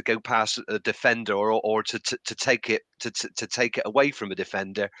wide to go past a defender, or to take it away from a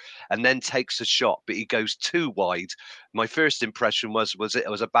defender, and then takes a shot. But he goes too wide. My first impression was it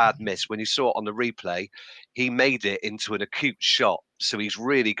was a bad miss. When you saw it on the replay, he made it into an acute shot. So he's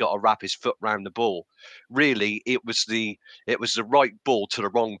really got to wrap his foot round the ball. Really, it was the right ball to the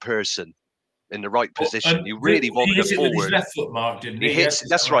wrong person. In the right position, you really want to it forward. With his left foot, Mark, didn't he? He hits it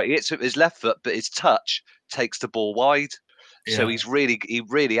with his left foot, but his touch takes the ball wide. So he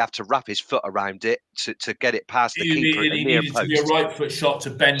really have to wrap his foot around it to get it past the keeper at the near post. To be a right foot shot to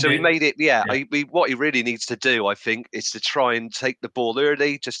bend so it. He made it. What he really needs to do, I think, is to try and take the ball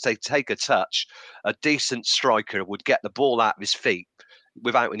early, just take a touch. A decent striker would get the ball out of his feet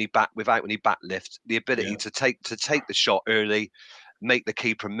without any back lift. The ability to take the shot early, make the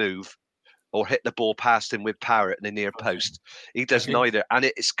keeper move, or hit the ball past him with power at the near post. He does neither,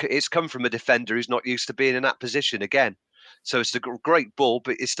 and it's come from a defender who's not used to being in that position again. So it's a great ball,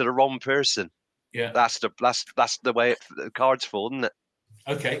 but it's to the wrong person. Yeah, that's the way the cards fall, isn't it?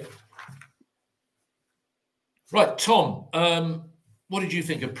 Okay. Right, Tom. What did you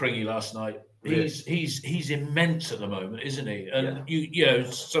think of Pringy last night? He's immense at the moment, isn't he? And you know, I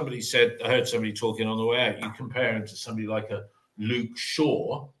heard somebody talking on the way out. You compare him to somebody like a Luke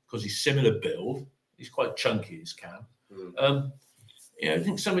Shaw because he's similar build. He's quite chunky, this Cam. I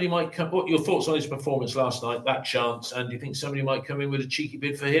think somebody might come. What your thoughts on his performance last night? That chance, and do you think somebody might come in with a cheeky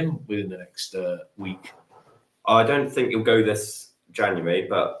bid for him within the next week? I don't think he'll go this January,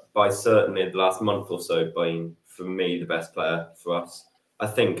 but by certainly the last month or so, being for me the best player for us. I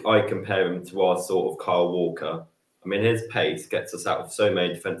think I compare him to our sort of Kyle Walker. I mean, his pace gets us out of so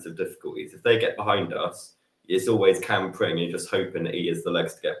many defensive difficulties. If they get behind us, it's always Cam Pring. You're just hoping that he has the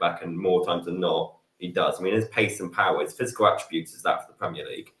legs to get back, and more times than not, he does. I mean, his pace and power, his physical attributes is that for the Premier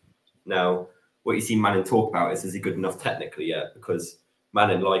League. Now, what you see Manning talk about is he good enough technically yet? Because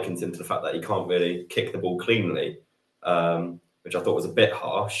Manning likens him to the fact that he can't really kick the ball cleanly, which I thought was a bit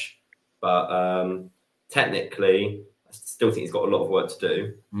harsh. But technically, I still think he's got a lot of work to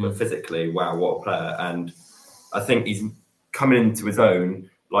do. But physically, wow, what a player. And I think he's coming into his own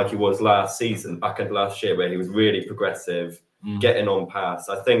like he was last season, back end last year, where he was really progressive, getting on pass.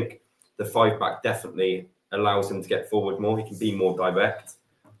 I think the 5-back definitely allows him to get forward more. He can be more direct.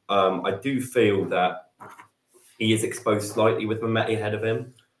 I do feel that he is exposed slightly with Mehmeti ahead of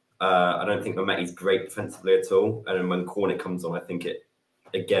him. I don't think Mehmeti's great defensively at all. And when Cornick comes on, I think it,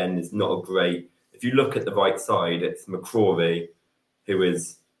 again, is not a great... If you look at the right side, it's McCrory, who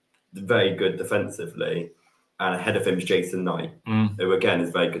is very good defensively, and ahead of him is Jason Knight, who, again,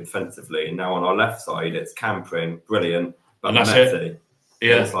 is very good defensively. And now on our left side, it's Cam Pring, brilliant, but Mehmeti...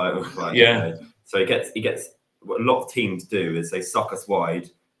 Yeah. It's like, okay. So he gets what a lot of teams do is they suck us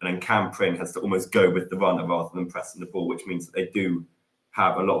wide, and then Cam Pring has to almost go with the runner rather than pressing the ball, which means that they do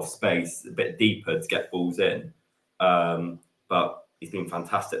have a lot of space, a bit deeper to get balls in. But he's been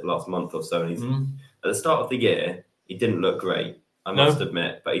fantastic the last month or so. And he's at the start of the year, he didn't look great, I must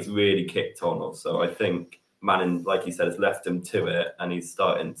admit, but he's really kicked on also. I think Manning, like you said, has left him to it, and he's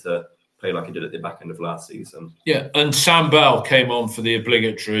starting to play like he did at the back end of last season. Yeah, and Sam Bell came on for the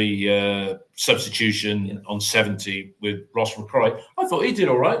obligatory substitution on 70 with Ross McCrory. I thought he did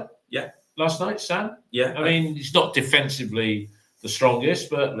all right. Yeah. Last night, Sam. Yeah. I mean, he's not defensively the strongest,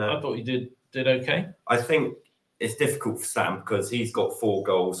 but I thought he did okay. I think it's difficult for Sam because he's got 4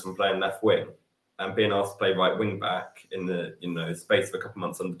 goals from playing left wing, and being asked to play right wing back in the space of a couple of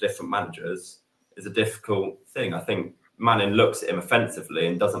months under different managers is a difficult thing. I think Manning looks at him offensively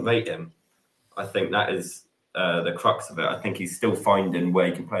and doesn't rate him. I think that is the crux of it. I think he's still finding where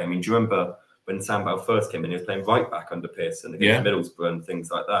he can play. I mean, do you remember when Sam Bell first came in, he was playing right back under Pearson against Middlesbrough and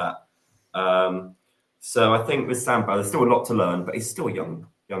things like that. So I think with Sam Bell, there's still a lot to learn, but he's still a young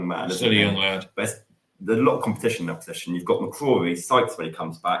man. Still a young lad. But there's a lot of competition in that position. You've got McCrory, Sykes when he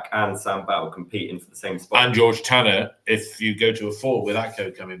comes back, and Sam Bell competing for the same spot. And George Tanner, if you go to a 4 with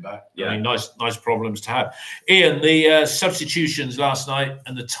Atco coming back. Yeah. I mean, nice problems to have. Ian, the substitutions last night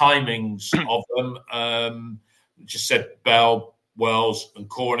and the timings of them, just said Bell, Wells and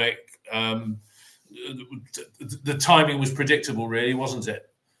Cornick. The timing was predictable, really, wasn't it?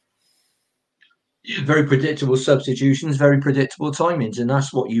 Very predictable substitutions, very predictable timings, and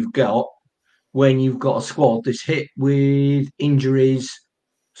that's what you've got when you've got a squad that's hit with injuries,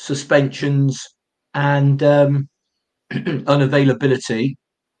 suspensions, and unavailability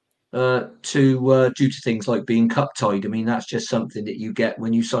due to things like being cup tied. I mean, that's just something that you get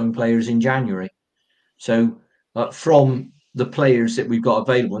when you sign players in January. So from the players that we've got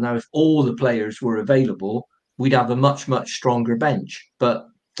available now, if all the players were available, we'd have a much stronger bench, but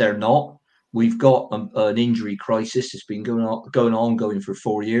they're not. We've got an injury crisis that's been going for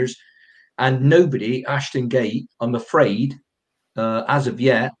 4 years. And nobody, Ashton Gate, I'm afraid, as of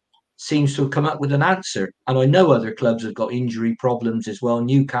yet, seems to have come up with an answer. And I know other clubs have got injury problems as well.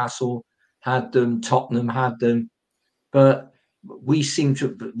 Newcastle had them, Tottenham had them, but we seem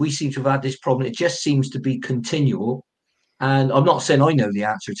to have had this problem. It just seems to be continual. And I'm not saying I know the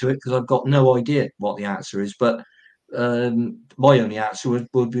answer to it because I've got no idea what the answer is. But my only answer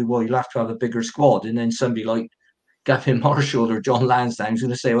would be, well, you'll have to have a bigger squad, and then somebody like Gavin Marshall or John Lansdown's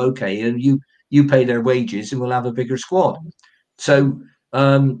going to say, okay, and you pay their wages and we'll have a bigger squad. So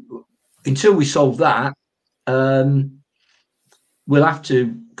until we solve that, we'll have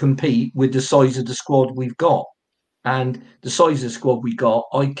to compete with the size of the squad we've got. And the size of the squad we got,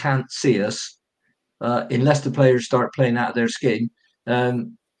 I can't see us, unless the players start playing out of their skin,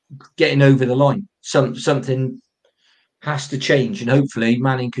 getting over the line. Something has to change, and hopefully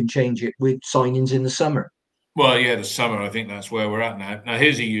Manning can change it with signings in the summer. Well, yeah, the summer, I think that's where we're at now. Now,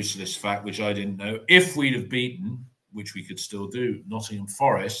 here's a useless fact, which I didn't know. If we'd have beaten, which we could still do, Nottingham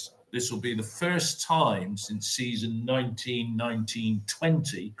Forest, this will be the first time since season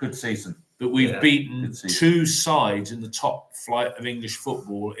 1919-20. Good season. That we've beaten two sides in the top flight of English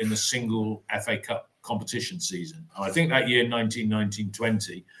football in a single FA Cup competition season. And I think that year,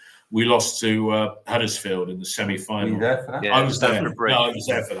 1919-20, we lost to Huddersfield in the semi-final. Were you there for that? I was there. No, I was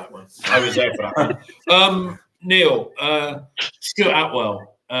there for that one. Neil, Stuart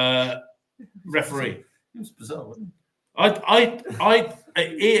Atwell, referee. It was bizarre, wasn't it?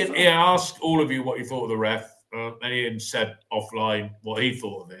 Ian asked all of you what you thought of the ref, and Ian said offline what he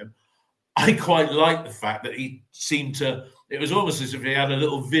thought of him. I quite like the fact that he seemed to, it was almost as if he had a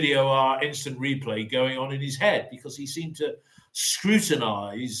little video instant replay going on in his head, because he seemed to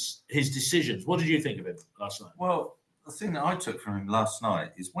scrutinise his decisions. What did you think of him last night? Well, the thing that I took from him last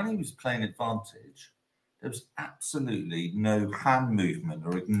night is when he was playing advantage, there was absolutely no hand movement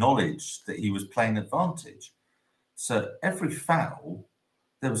or acknowledged that he was playing advantage. So every foul,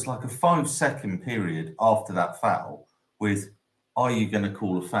 there was like a 5-second period after that foul with, are you going to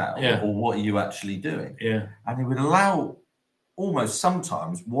call a foul? Yeah. Or what are you actually doing? Yeah. And he would allow almost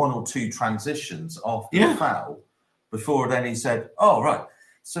sometimes 1 or 2 transitions after the foul before then he said, oh, right.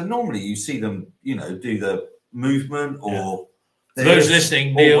 So normally you see them, do the movement or... For those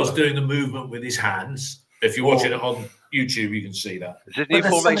listening, Neil's doing the movement with his hands. If you're watching it on YouTube, you can see that. Is it new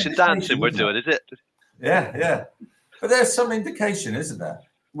formation dancing we're doing, is it? Yeah. But there's some indication, isn't there,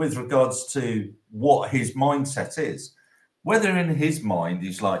 with regards to what his mindset is. Whether in his mind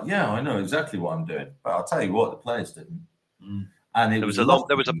he's like, yeah, I know exactly what I'm doing, but I'll tell you what, the players didn't. Mm. And there was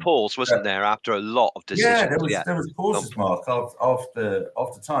a pause, wasn't there, after a lot of decisions? Yeah, there was pauses, Mark, after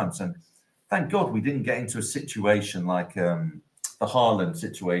times, and thank God we didn't get into a situation like the Haaland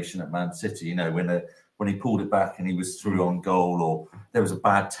situation at Man City. When he pulled it back and he was through on goal, or there was a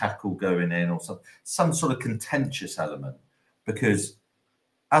bad tackle going in, or some sort of contentious element. Because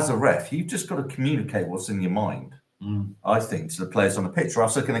as a ref, you've just got to communicate what's in your mind. I think, to the players on the pitch, or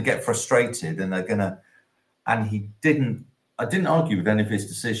else they're going to get frustrated and they're going to. And he didn't. I didn't argue with any of his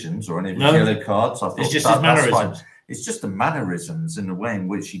decisions or any of his yellow cards. I thought it's just his mannerisms. It's just the mannerisms in the way in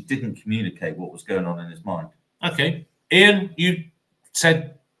which he didn't communicate what was going on in his mind. Okay, Ian, you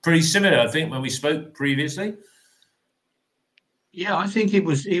said pretty similar, I think, when we spoke previously. Yeah, I think it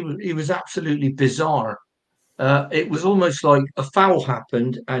was absolutely bizarre. It was almost like a foul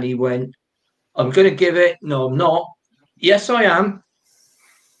happened and he went, I'm going to give it. No, I'm not. Yes, I am.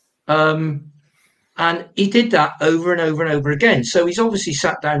 And he did that over and over and over again. So he's obviously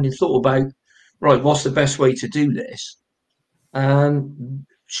sat down and thought about, right, what's the best way to do this?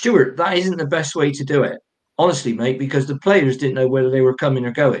 Stuart, that isn't the best way to do it. Honestly, mate, because the players didn't know whether they were coming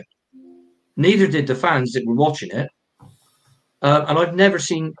or going. Neither did the fans that were watching it. And I've never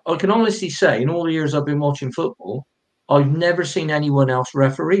seen, I can honestly say, in all the years I've been watching football, I've never seen anyone else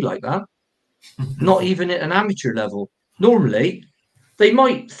referee like that. Not even at an amateur level. Normally, they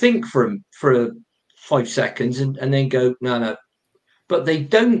might think for 5 seconds and then go, no. But they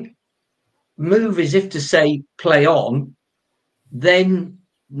don't move as if to say, play on, then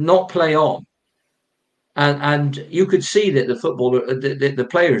not play on. And you could see that the footballer, the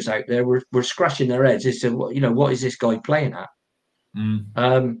players out there were scratching their heads as to, what is this guy playing at?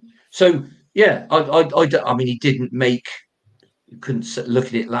 So, yeah, I mean, he didn't make... You couldn't look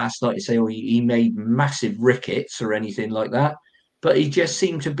at it last night and say, he made massive rickets or anything like that. But he just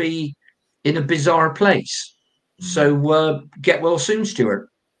seemed to be in a bizarre place. So get well soon, Stuart.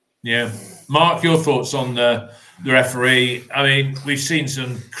 Yeah. Mark, your thoughts on the referee? I mean, we've seen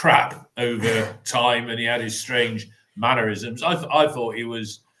some crap over time and he had his strange mannerisms. I thought he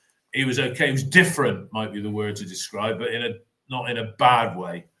was okay. He was different, might be the word to describe, but not in a bad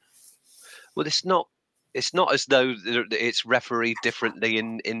way. Well, it's not as though it's refereed differently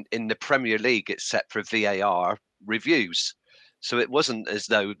in the Premier League, except for VAR reviews. So it wasn't as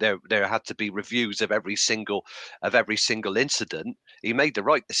though there had to be reviews of every single incident. He made the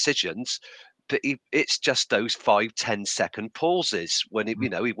right decisions, but it's just those 5-10 second pauses when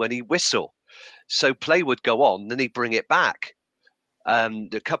he whistle. So play would go on, then he'd bring it back.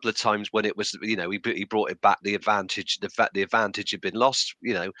 A couple of times when it was, he brought it back, the advantage had been lost,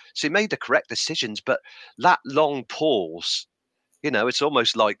 so he made the correct decisions. But that long pause, it's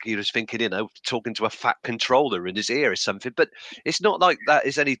almost like he was thinking, talking to a fat controller in his ear or something. But it's not like that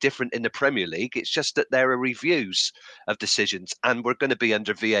is any different in the Premier League. It's just that there are reviews of decisions, and we're going to be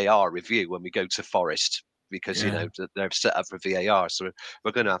under VAR review when we go to Forest, because they're set up for VAR. So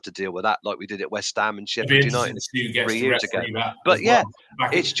we're going to have to deal with that, like we did at West Ham and Sheffield United 3 years ago. But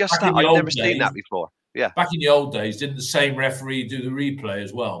it's just that I've never seen that before. Yeah, back in the old days, didn't the same referee do the replay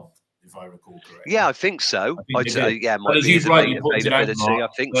as well, if I recall correctly? Yeah, I think so. Might be his availability. I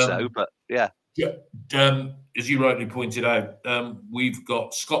think so, but yeah. As you rightly pointed out, we've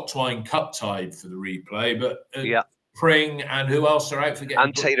got Scott Twine cup tied for the replay, but Pring and who else are out for getting?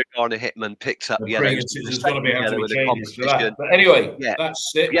 And Taylor Garner-Hickman picked up yellows. There's got to be changes for that. But anyway,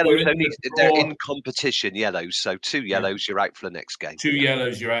 that's it. Yellows they're in competition, yellows. So 2 yellows, you're out for the next game. 2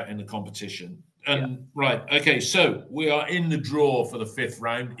 yellows, you're out in the competition. Right, okay, so we are in the draw for the 5th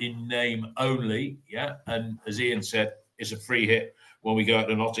round in name only, and as Ian said, it's a free hit when we go out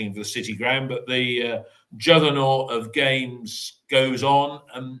to Nottingham for the City Ground, but the juggernaut of games goes on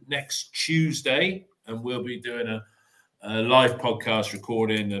next Tuesday, and we'll be doing a live podcast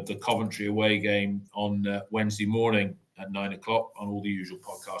recording of the Coventry away game on Wednesday morning at 9 o'clock on all the usual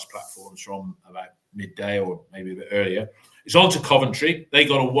podcast platforms from about midday or maybe a bit earlier. It's on to Coventry. They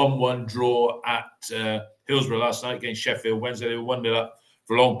got a 1-1 draw at Hillsborough last night against Sheffield Wednesday. They were 1-0 up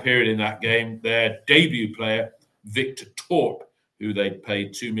for a long period in that game. Their debut player, Victor Torp, who they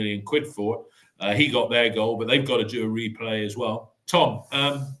paid £2 million for, he got their goal, but they've got to do a replay as well. Tom,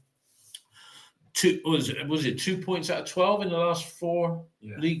 was it 2 points out of 12 in the last 4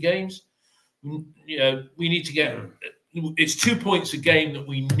 league games? We need to get. It's 2 points a game that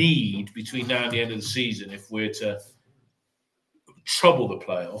we need between now and the end of the season if we're to trouble the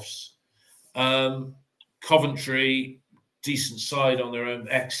playoffs. Coventry, decent side on their own.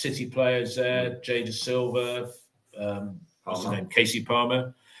 Ex-City players there, Jada Silva, what's his name? Casey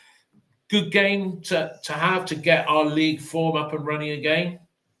Palmer. Good game to have to get our league form up and running again.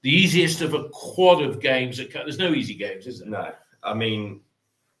 The easiest of a quad of games. There's no easy games, is there? No. I mean,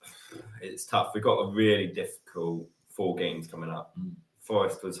 it's tough. We've got a really difficult 4 games coming up.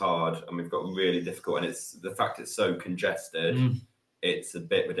 Forest was hard, and we've got really difficult. And it's the fact it's so congested. It's a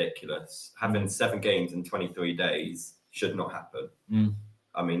bit ridiculous. Having 7 games in 23 days should not happen.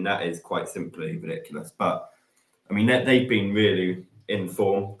 I mean, that is quite simply ridiculous. But I mean, they've been really in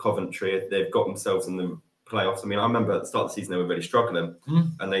form. Coventry, they've got themselves in the playoffs. I mean, I remember at the start of the season they were really struggling,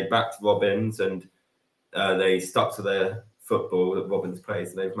 and they backed Robbins, and they stuck to their football that Robbins plays,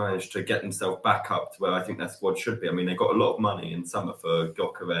 and they've managed to get themselves back up to where I think their squad should be. I mean, they got a lot of money in summer for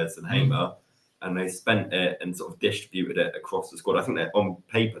Gyökeres and Hamer, and they spent it and sort of distributed it across the squad. I think that on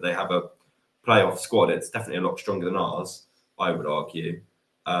paper they have a playoff squad. It's definitely a lot stronger than ours, I would argue.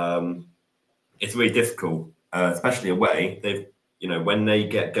 It's really difficult, especially away. They've, when they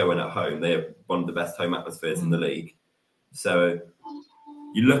get going at home, they have one of the best home atmospheres in the league. So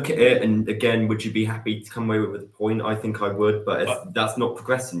you look at it, and again, would you be happy to come away with a point? I think I would, but that's not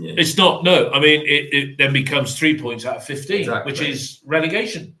progressing you. It's not, no. I mean, it then becomes 3 points out of 15, which is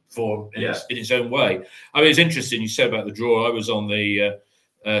relegation form in its own way. I mean, it's interesting you said about the draw. I was on the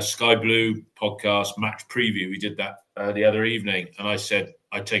Sky Blue podcast match preview. We did that the other evening, and I said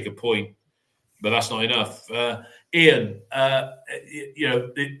I'd take a point, but that's not enough. Ian,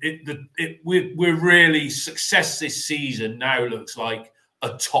 we're really success this season now looks like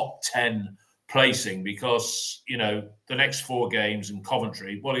a top 10 placing because the next 4 games in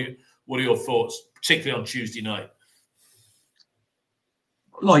Coventry. What are your thoughts, particularly on Tuesday night?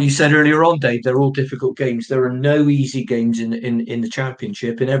 Like you said earlier on, Dave, they're all difficult games. There are no easy games in the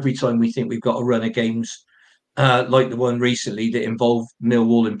Championship, and every time we think we've got a run of games like the one recently that involved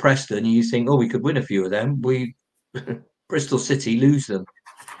Millwall and Preston, you think, we could win a few of them. Bristol City lose them.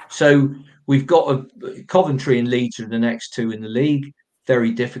 So we've got Coventry and Leeds are the next 2 in the league.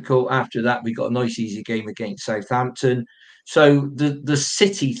 Very difficult. After that, we got a nice easy game against Southampton. So the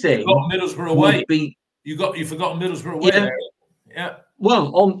City thing. You got Middlesbrough away. You forgot Middlesbrough away. Yeah.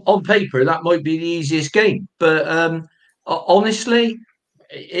 Well, on paper, that might be the easiest game, but honestly,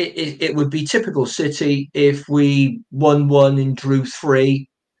 it would be typical City if we won 1 and drew 3,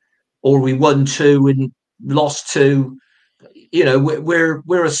 or we won 2 and lost 2.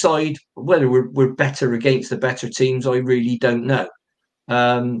 We're a side. Whether we're better against the better teams, I really don't know.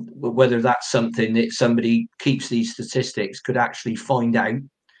 Whether that's something that somebody keeps these statistics could actually find out.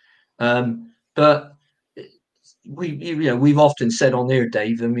 But we've often said on there,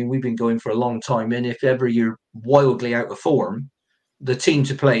 Dave. I mean, we've been going for a long time, and if ever you're wildly out of form, the team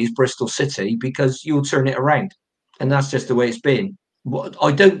to play is Bristol City because you'll turn it around, and that's just the way it's been.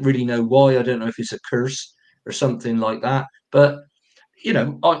 I don't really know why. I don't know if it's a curse or something like that, but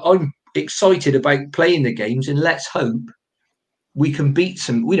I'm excited about playing the games, and let's hope we can beat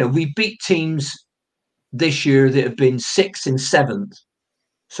some. We beat teams this year that have been 6th and 7th.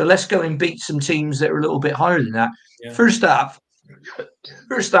 So let's go and beat some teams that are a little bit higher than that. Yeah. First half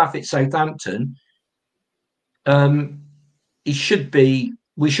at Southampton, we should have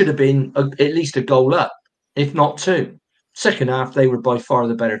been at least a goal up, if not two. Second half, they were by far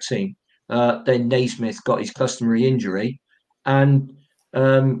the better team. Then Naismith got his customary injury, and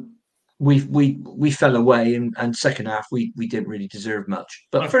we fell away. And second half, we didn't really deserve much.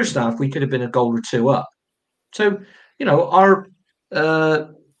 But first half, we could have been a goal or two up. So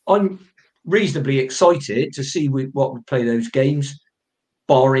I'm reasonably excited to see what we play those games,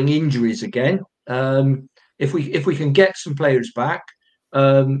 barring injuries again. If we can get some players back,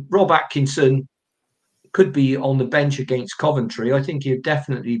 Rob Atkinson could be on the bench against Coventry. I think he'd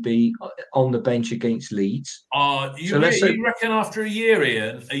definitely be on the bench against Leeds. You reckon after a year,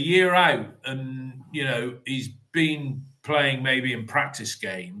 Ian, a year out, and he's been playing maybe in practice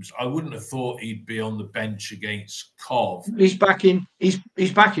games, I wouldn't have thought he'd be on the bench against Cov. He's back in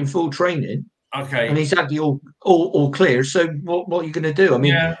full training. Okay. And he's had the all clear. So what are you going to do? I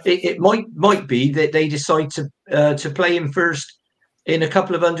mean, it might be that they decide to play him first in a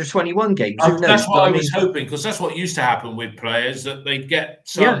couple of under-21 games. That's what I was hoping, because that's what used to happen with players, that they'd get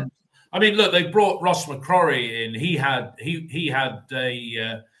some. Yeah. I mean, look, they brought Ross McCrory in. He had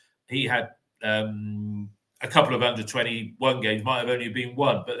a couple of under-21 games, might have only been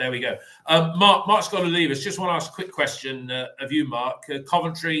one, but there we go. Mark's got to leave us. Just want to ask a quick question of you, Mark.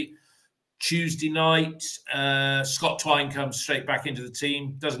 Coventry, Tuesday night, Scott Twine comes straight back into the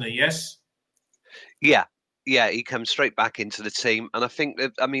team, doesn't he? Yes? Yeah, he comes straight back into the team. And I think,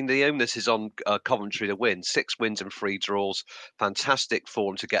 the onus is on Coventry to win. 6 wins and 3 draws. Fantastic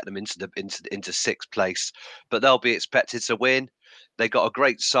form to get them into sixth place. But they'll be expected to win. They got a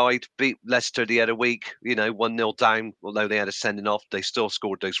great side, beat Leicester the other week, 1-0 down. Although they had a sending off, they still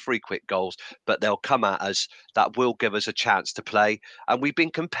scored those 3 quick goals. But they'll come at us. That will give us a chance to play. And we've been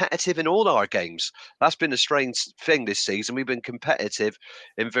competitive in all our games. That's been a strange thing this season. We've been competitive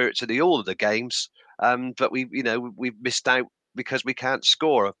in virtually all of the games. But we've missed out because we can't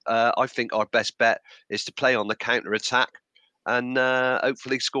score. I think our best bet is to play on the counter attack and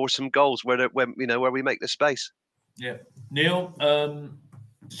hopefully score some goals where we make the space. Yeah, Neil,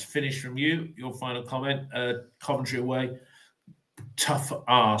 just finish from you. Your final comment. Coventry away, tough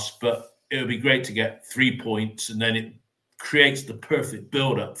ask, but it would be great to get 3 points, and then it creates the perfect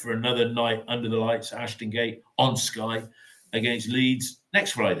build-up for another night under the lights at Ashton Gate on Sky against Leeds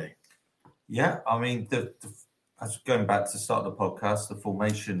next Friday. Yeah, I mean, as going back to the start of the podcast, the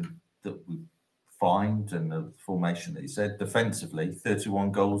formation that we find and the formation that he said defensively,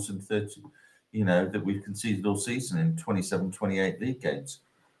 31 goals and 30, that we've conceded all season in 27, 28 league games.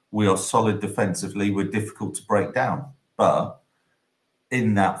 We are solid defensively. We're difficult to break down. But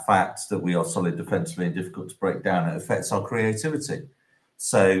in that fact that we are solid defensively and difficult to break down, it affects our creativity.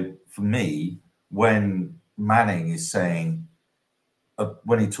 So for me, when Manning is saying,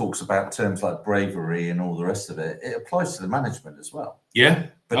 when he talks about terms like bravery and all the rest of it, it applies to the management as well. Yeah.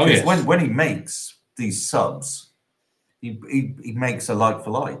 Because when he makes these subs, he makes a like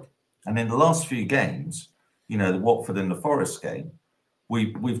for like. And in the last few games, the Watford and the Forest game,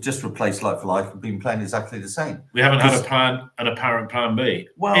 we've just replaced like for like and been playing exactly the same. We haven't had an apparent plan B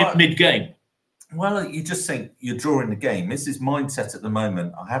mid-game. Well, you just think you're drawing the game. It's this mindset at the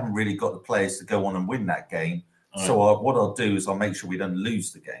moment. I haven't really got the players to go on and win that game. So what I'll do is I'll make sure we don't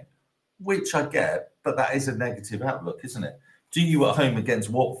lose the game, which I get, but that is a negative outlook, isn't it? Do you at home against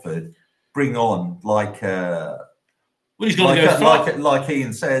Watford bring on like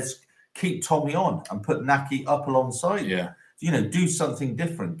Ian says, keep Tommy on and put Naki up alongside? Yeah. Do something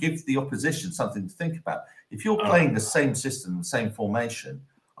different. Give the opposition something to think about. If you're playing the same system, the same formation,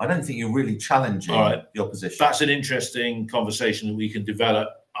 I don't think you're really challenging the opposition. That's an interesting conversation that we can develop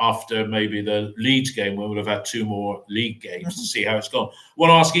after maybe the Leeds game, when we'll have had 2 more league games to see how it's gone. I want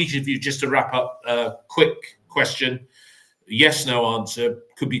to ask each of you, just to wrap up, a quick question. Yes, no answer.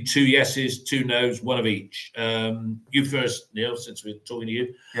 Could be 2 yeses, 2 nos, 1 of each. You first, Neil, since we're talking to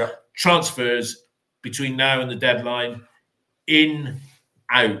you. Yeah. Transfers between now and the deadline, in,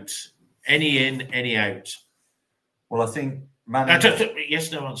 out. Any in, any out. Well, I think...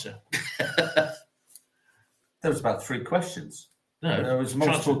 Yes, no answer. There was about 3 questions. No, there was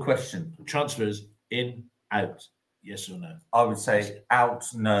multiple questions. Transfers in, out, yes or no? I would say out,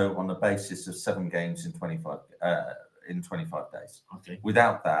 no, on the basis of 7 games in 25 in 25 days. Okay.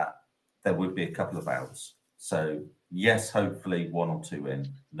 Without that, there would be a couple of outs. So yes, hopefully 1 or 2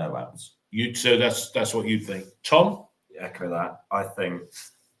 in, no outs. So that's what you think, Tom? Echo that. I think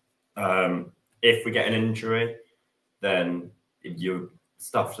if we get an injury, then you're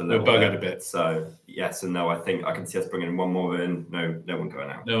stuffed a little bit. A bit. So yes and no. I think I can see us bringing 1 more in. No one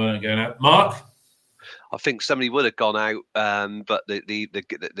going out. No one going out. Mark? I think somebody would have gone out, but the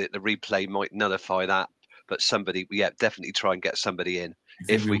replay might nullify that. But somebody, definitely try and get somebody in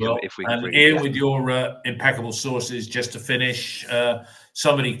if we can. And Ian, with your impeccable sources, just to finish,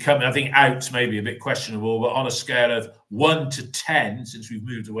 somebody coming. I think outs may be a bit questionable, but on a scale of 1 to 10, since we've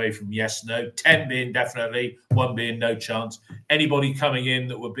moved away from yes, no, 10 being definitely, 1 being no chance. Anybody coming in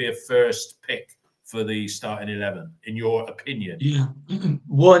that would be a first pick for the starting 11, in your opinion? Yeah,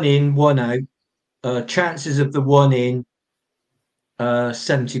 1 in, 1 out. Chances of the 1 in,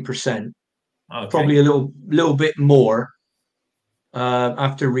 70%. Okay. Probably a little bit more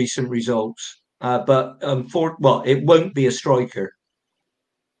after recent results, but it won't be a striker.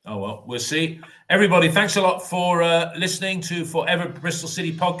 Oh, well, we'll see. Everybody, thanks a lot for listening to Forever Bristol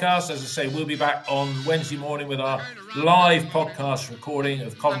City podcast. As I say, we'll be back on Wednesday morning with our live podcast recording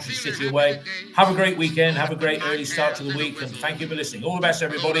of Coventry City away. Have a great weekend. Have a great early start to the week. And thank you for listening. All the best,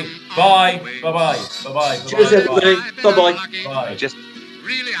 everybody. Bye. Bye-bye. Bye-bye. Cheers, everybody. Bye-bye. Bye.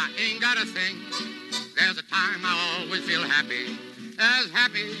 Really, I ain't got a thing. There's a time I always feel happy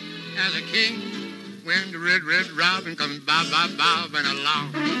as a king. When the red robin comes bobbing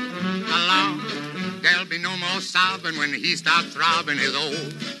along. There'll be no more sobbing when he starts throbbing his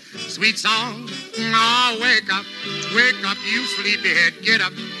old sweet song. Oh, wake up, you sleepyhead. Get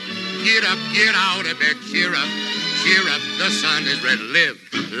up, get out of bed. Cheer up, the sun is red. Live,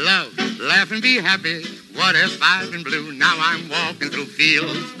 love, laugh and be happy. What if I've been blue? Now I'm walking through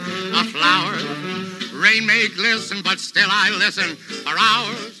fields of flowers. Rain may glisten, but still I listen for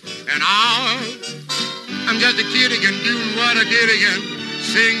hours and hours. I'm just a kid again, doing what I did again,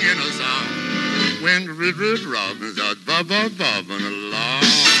 singing a song. When the red robins are bobbing along.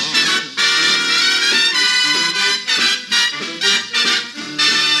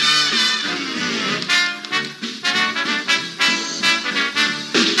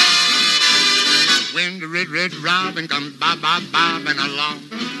 When the red robin comes bobbing along.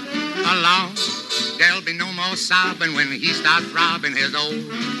 There'll be no more sobbing when he starts throbbing his old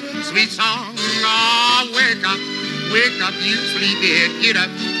sweet song. Oh, wake up, you sleepyhead. Get up,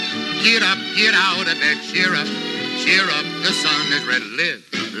 get out of bed. Cheer up, the sun is red. Live,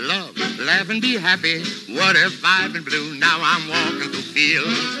 love, laugh and be happy. What if I've been blue? Now I'm walking through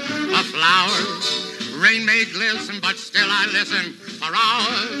fields of flowers. Rain may glisten, but still I listen for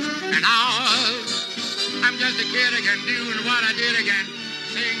hours and hours. I'm just a kid again, doing what I did again,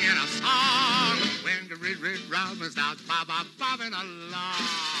 singing a song. When the red robin starts bobbing along.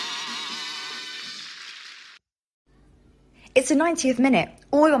 It's the 90th minute.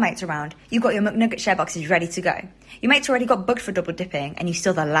 All your mates around. You've got your McNugget share boxes ready to go. Your mates already got booked for double dipping, and you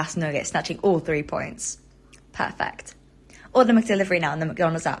still the last nugget, snatching all 3 points. Perfect. Order McDelivery now on the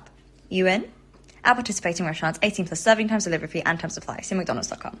McDonald's app. You in? At participating restaurants, 18 plus serving times, delivery fee, and time supply. See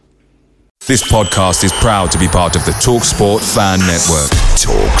mcdonalds.com. This podcast is proud to be part of the TalkSport Fan Network.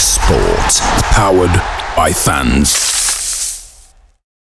 TalkSport. Powered by fans.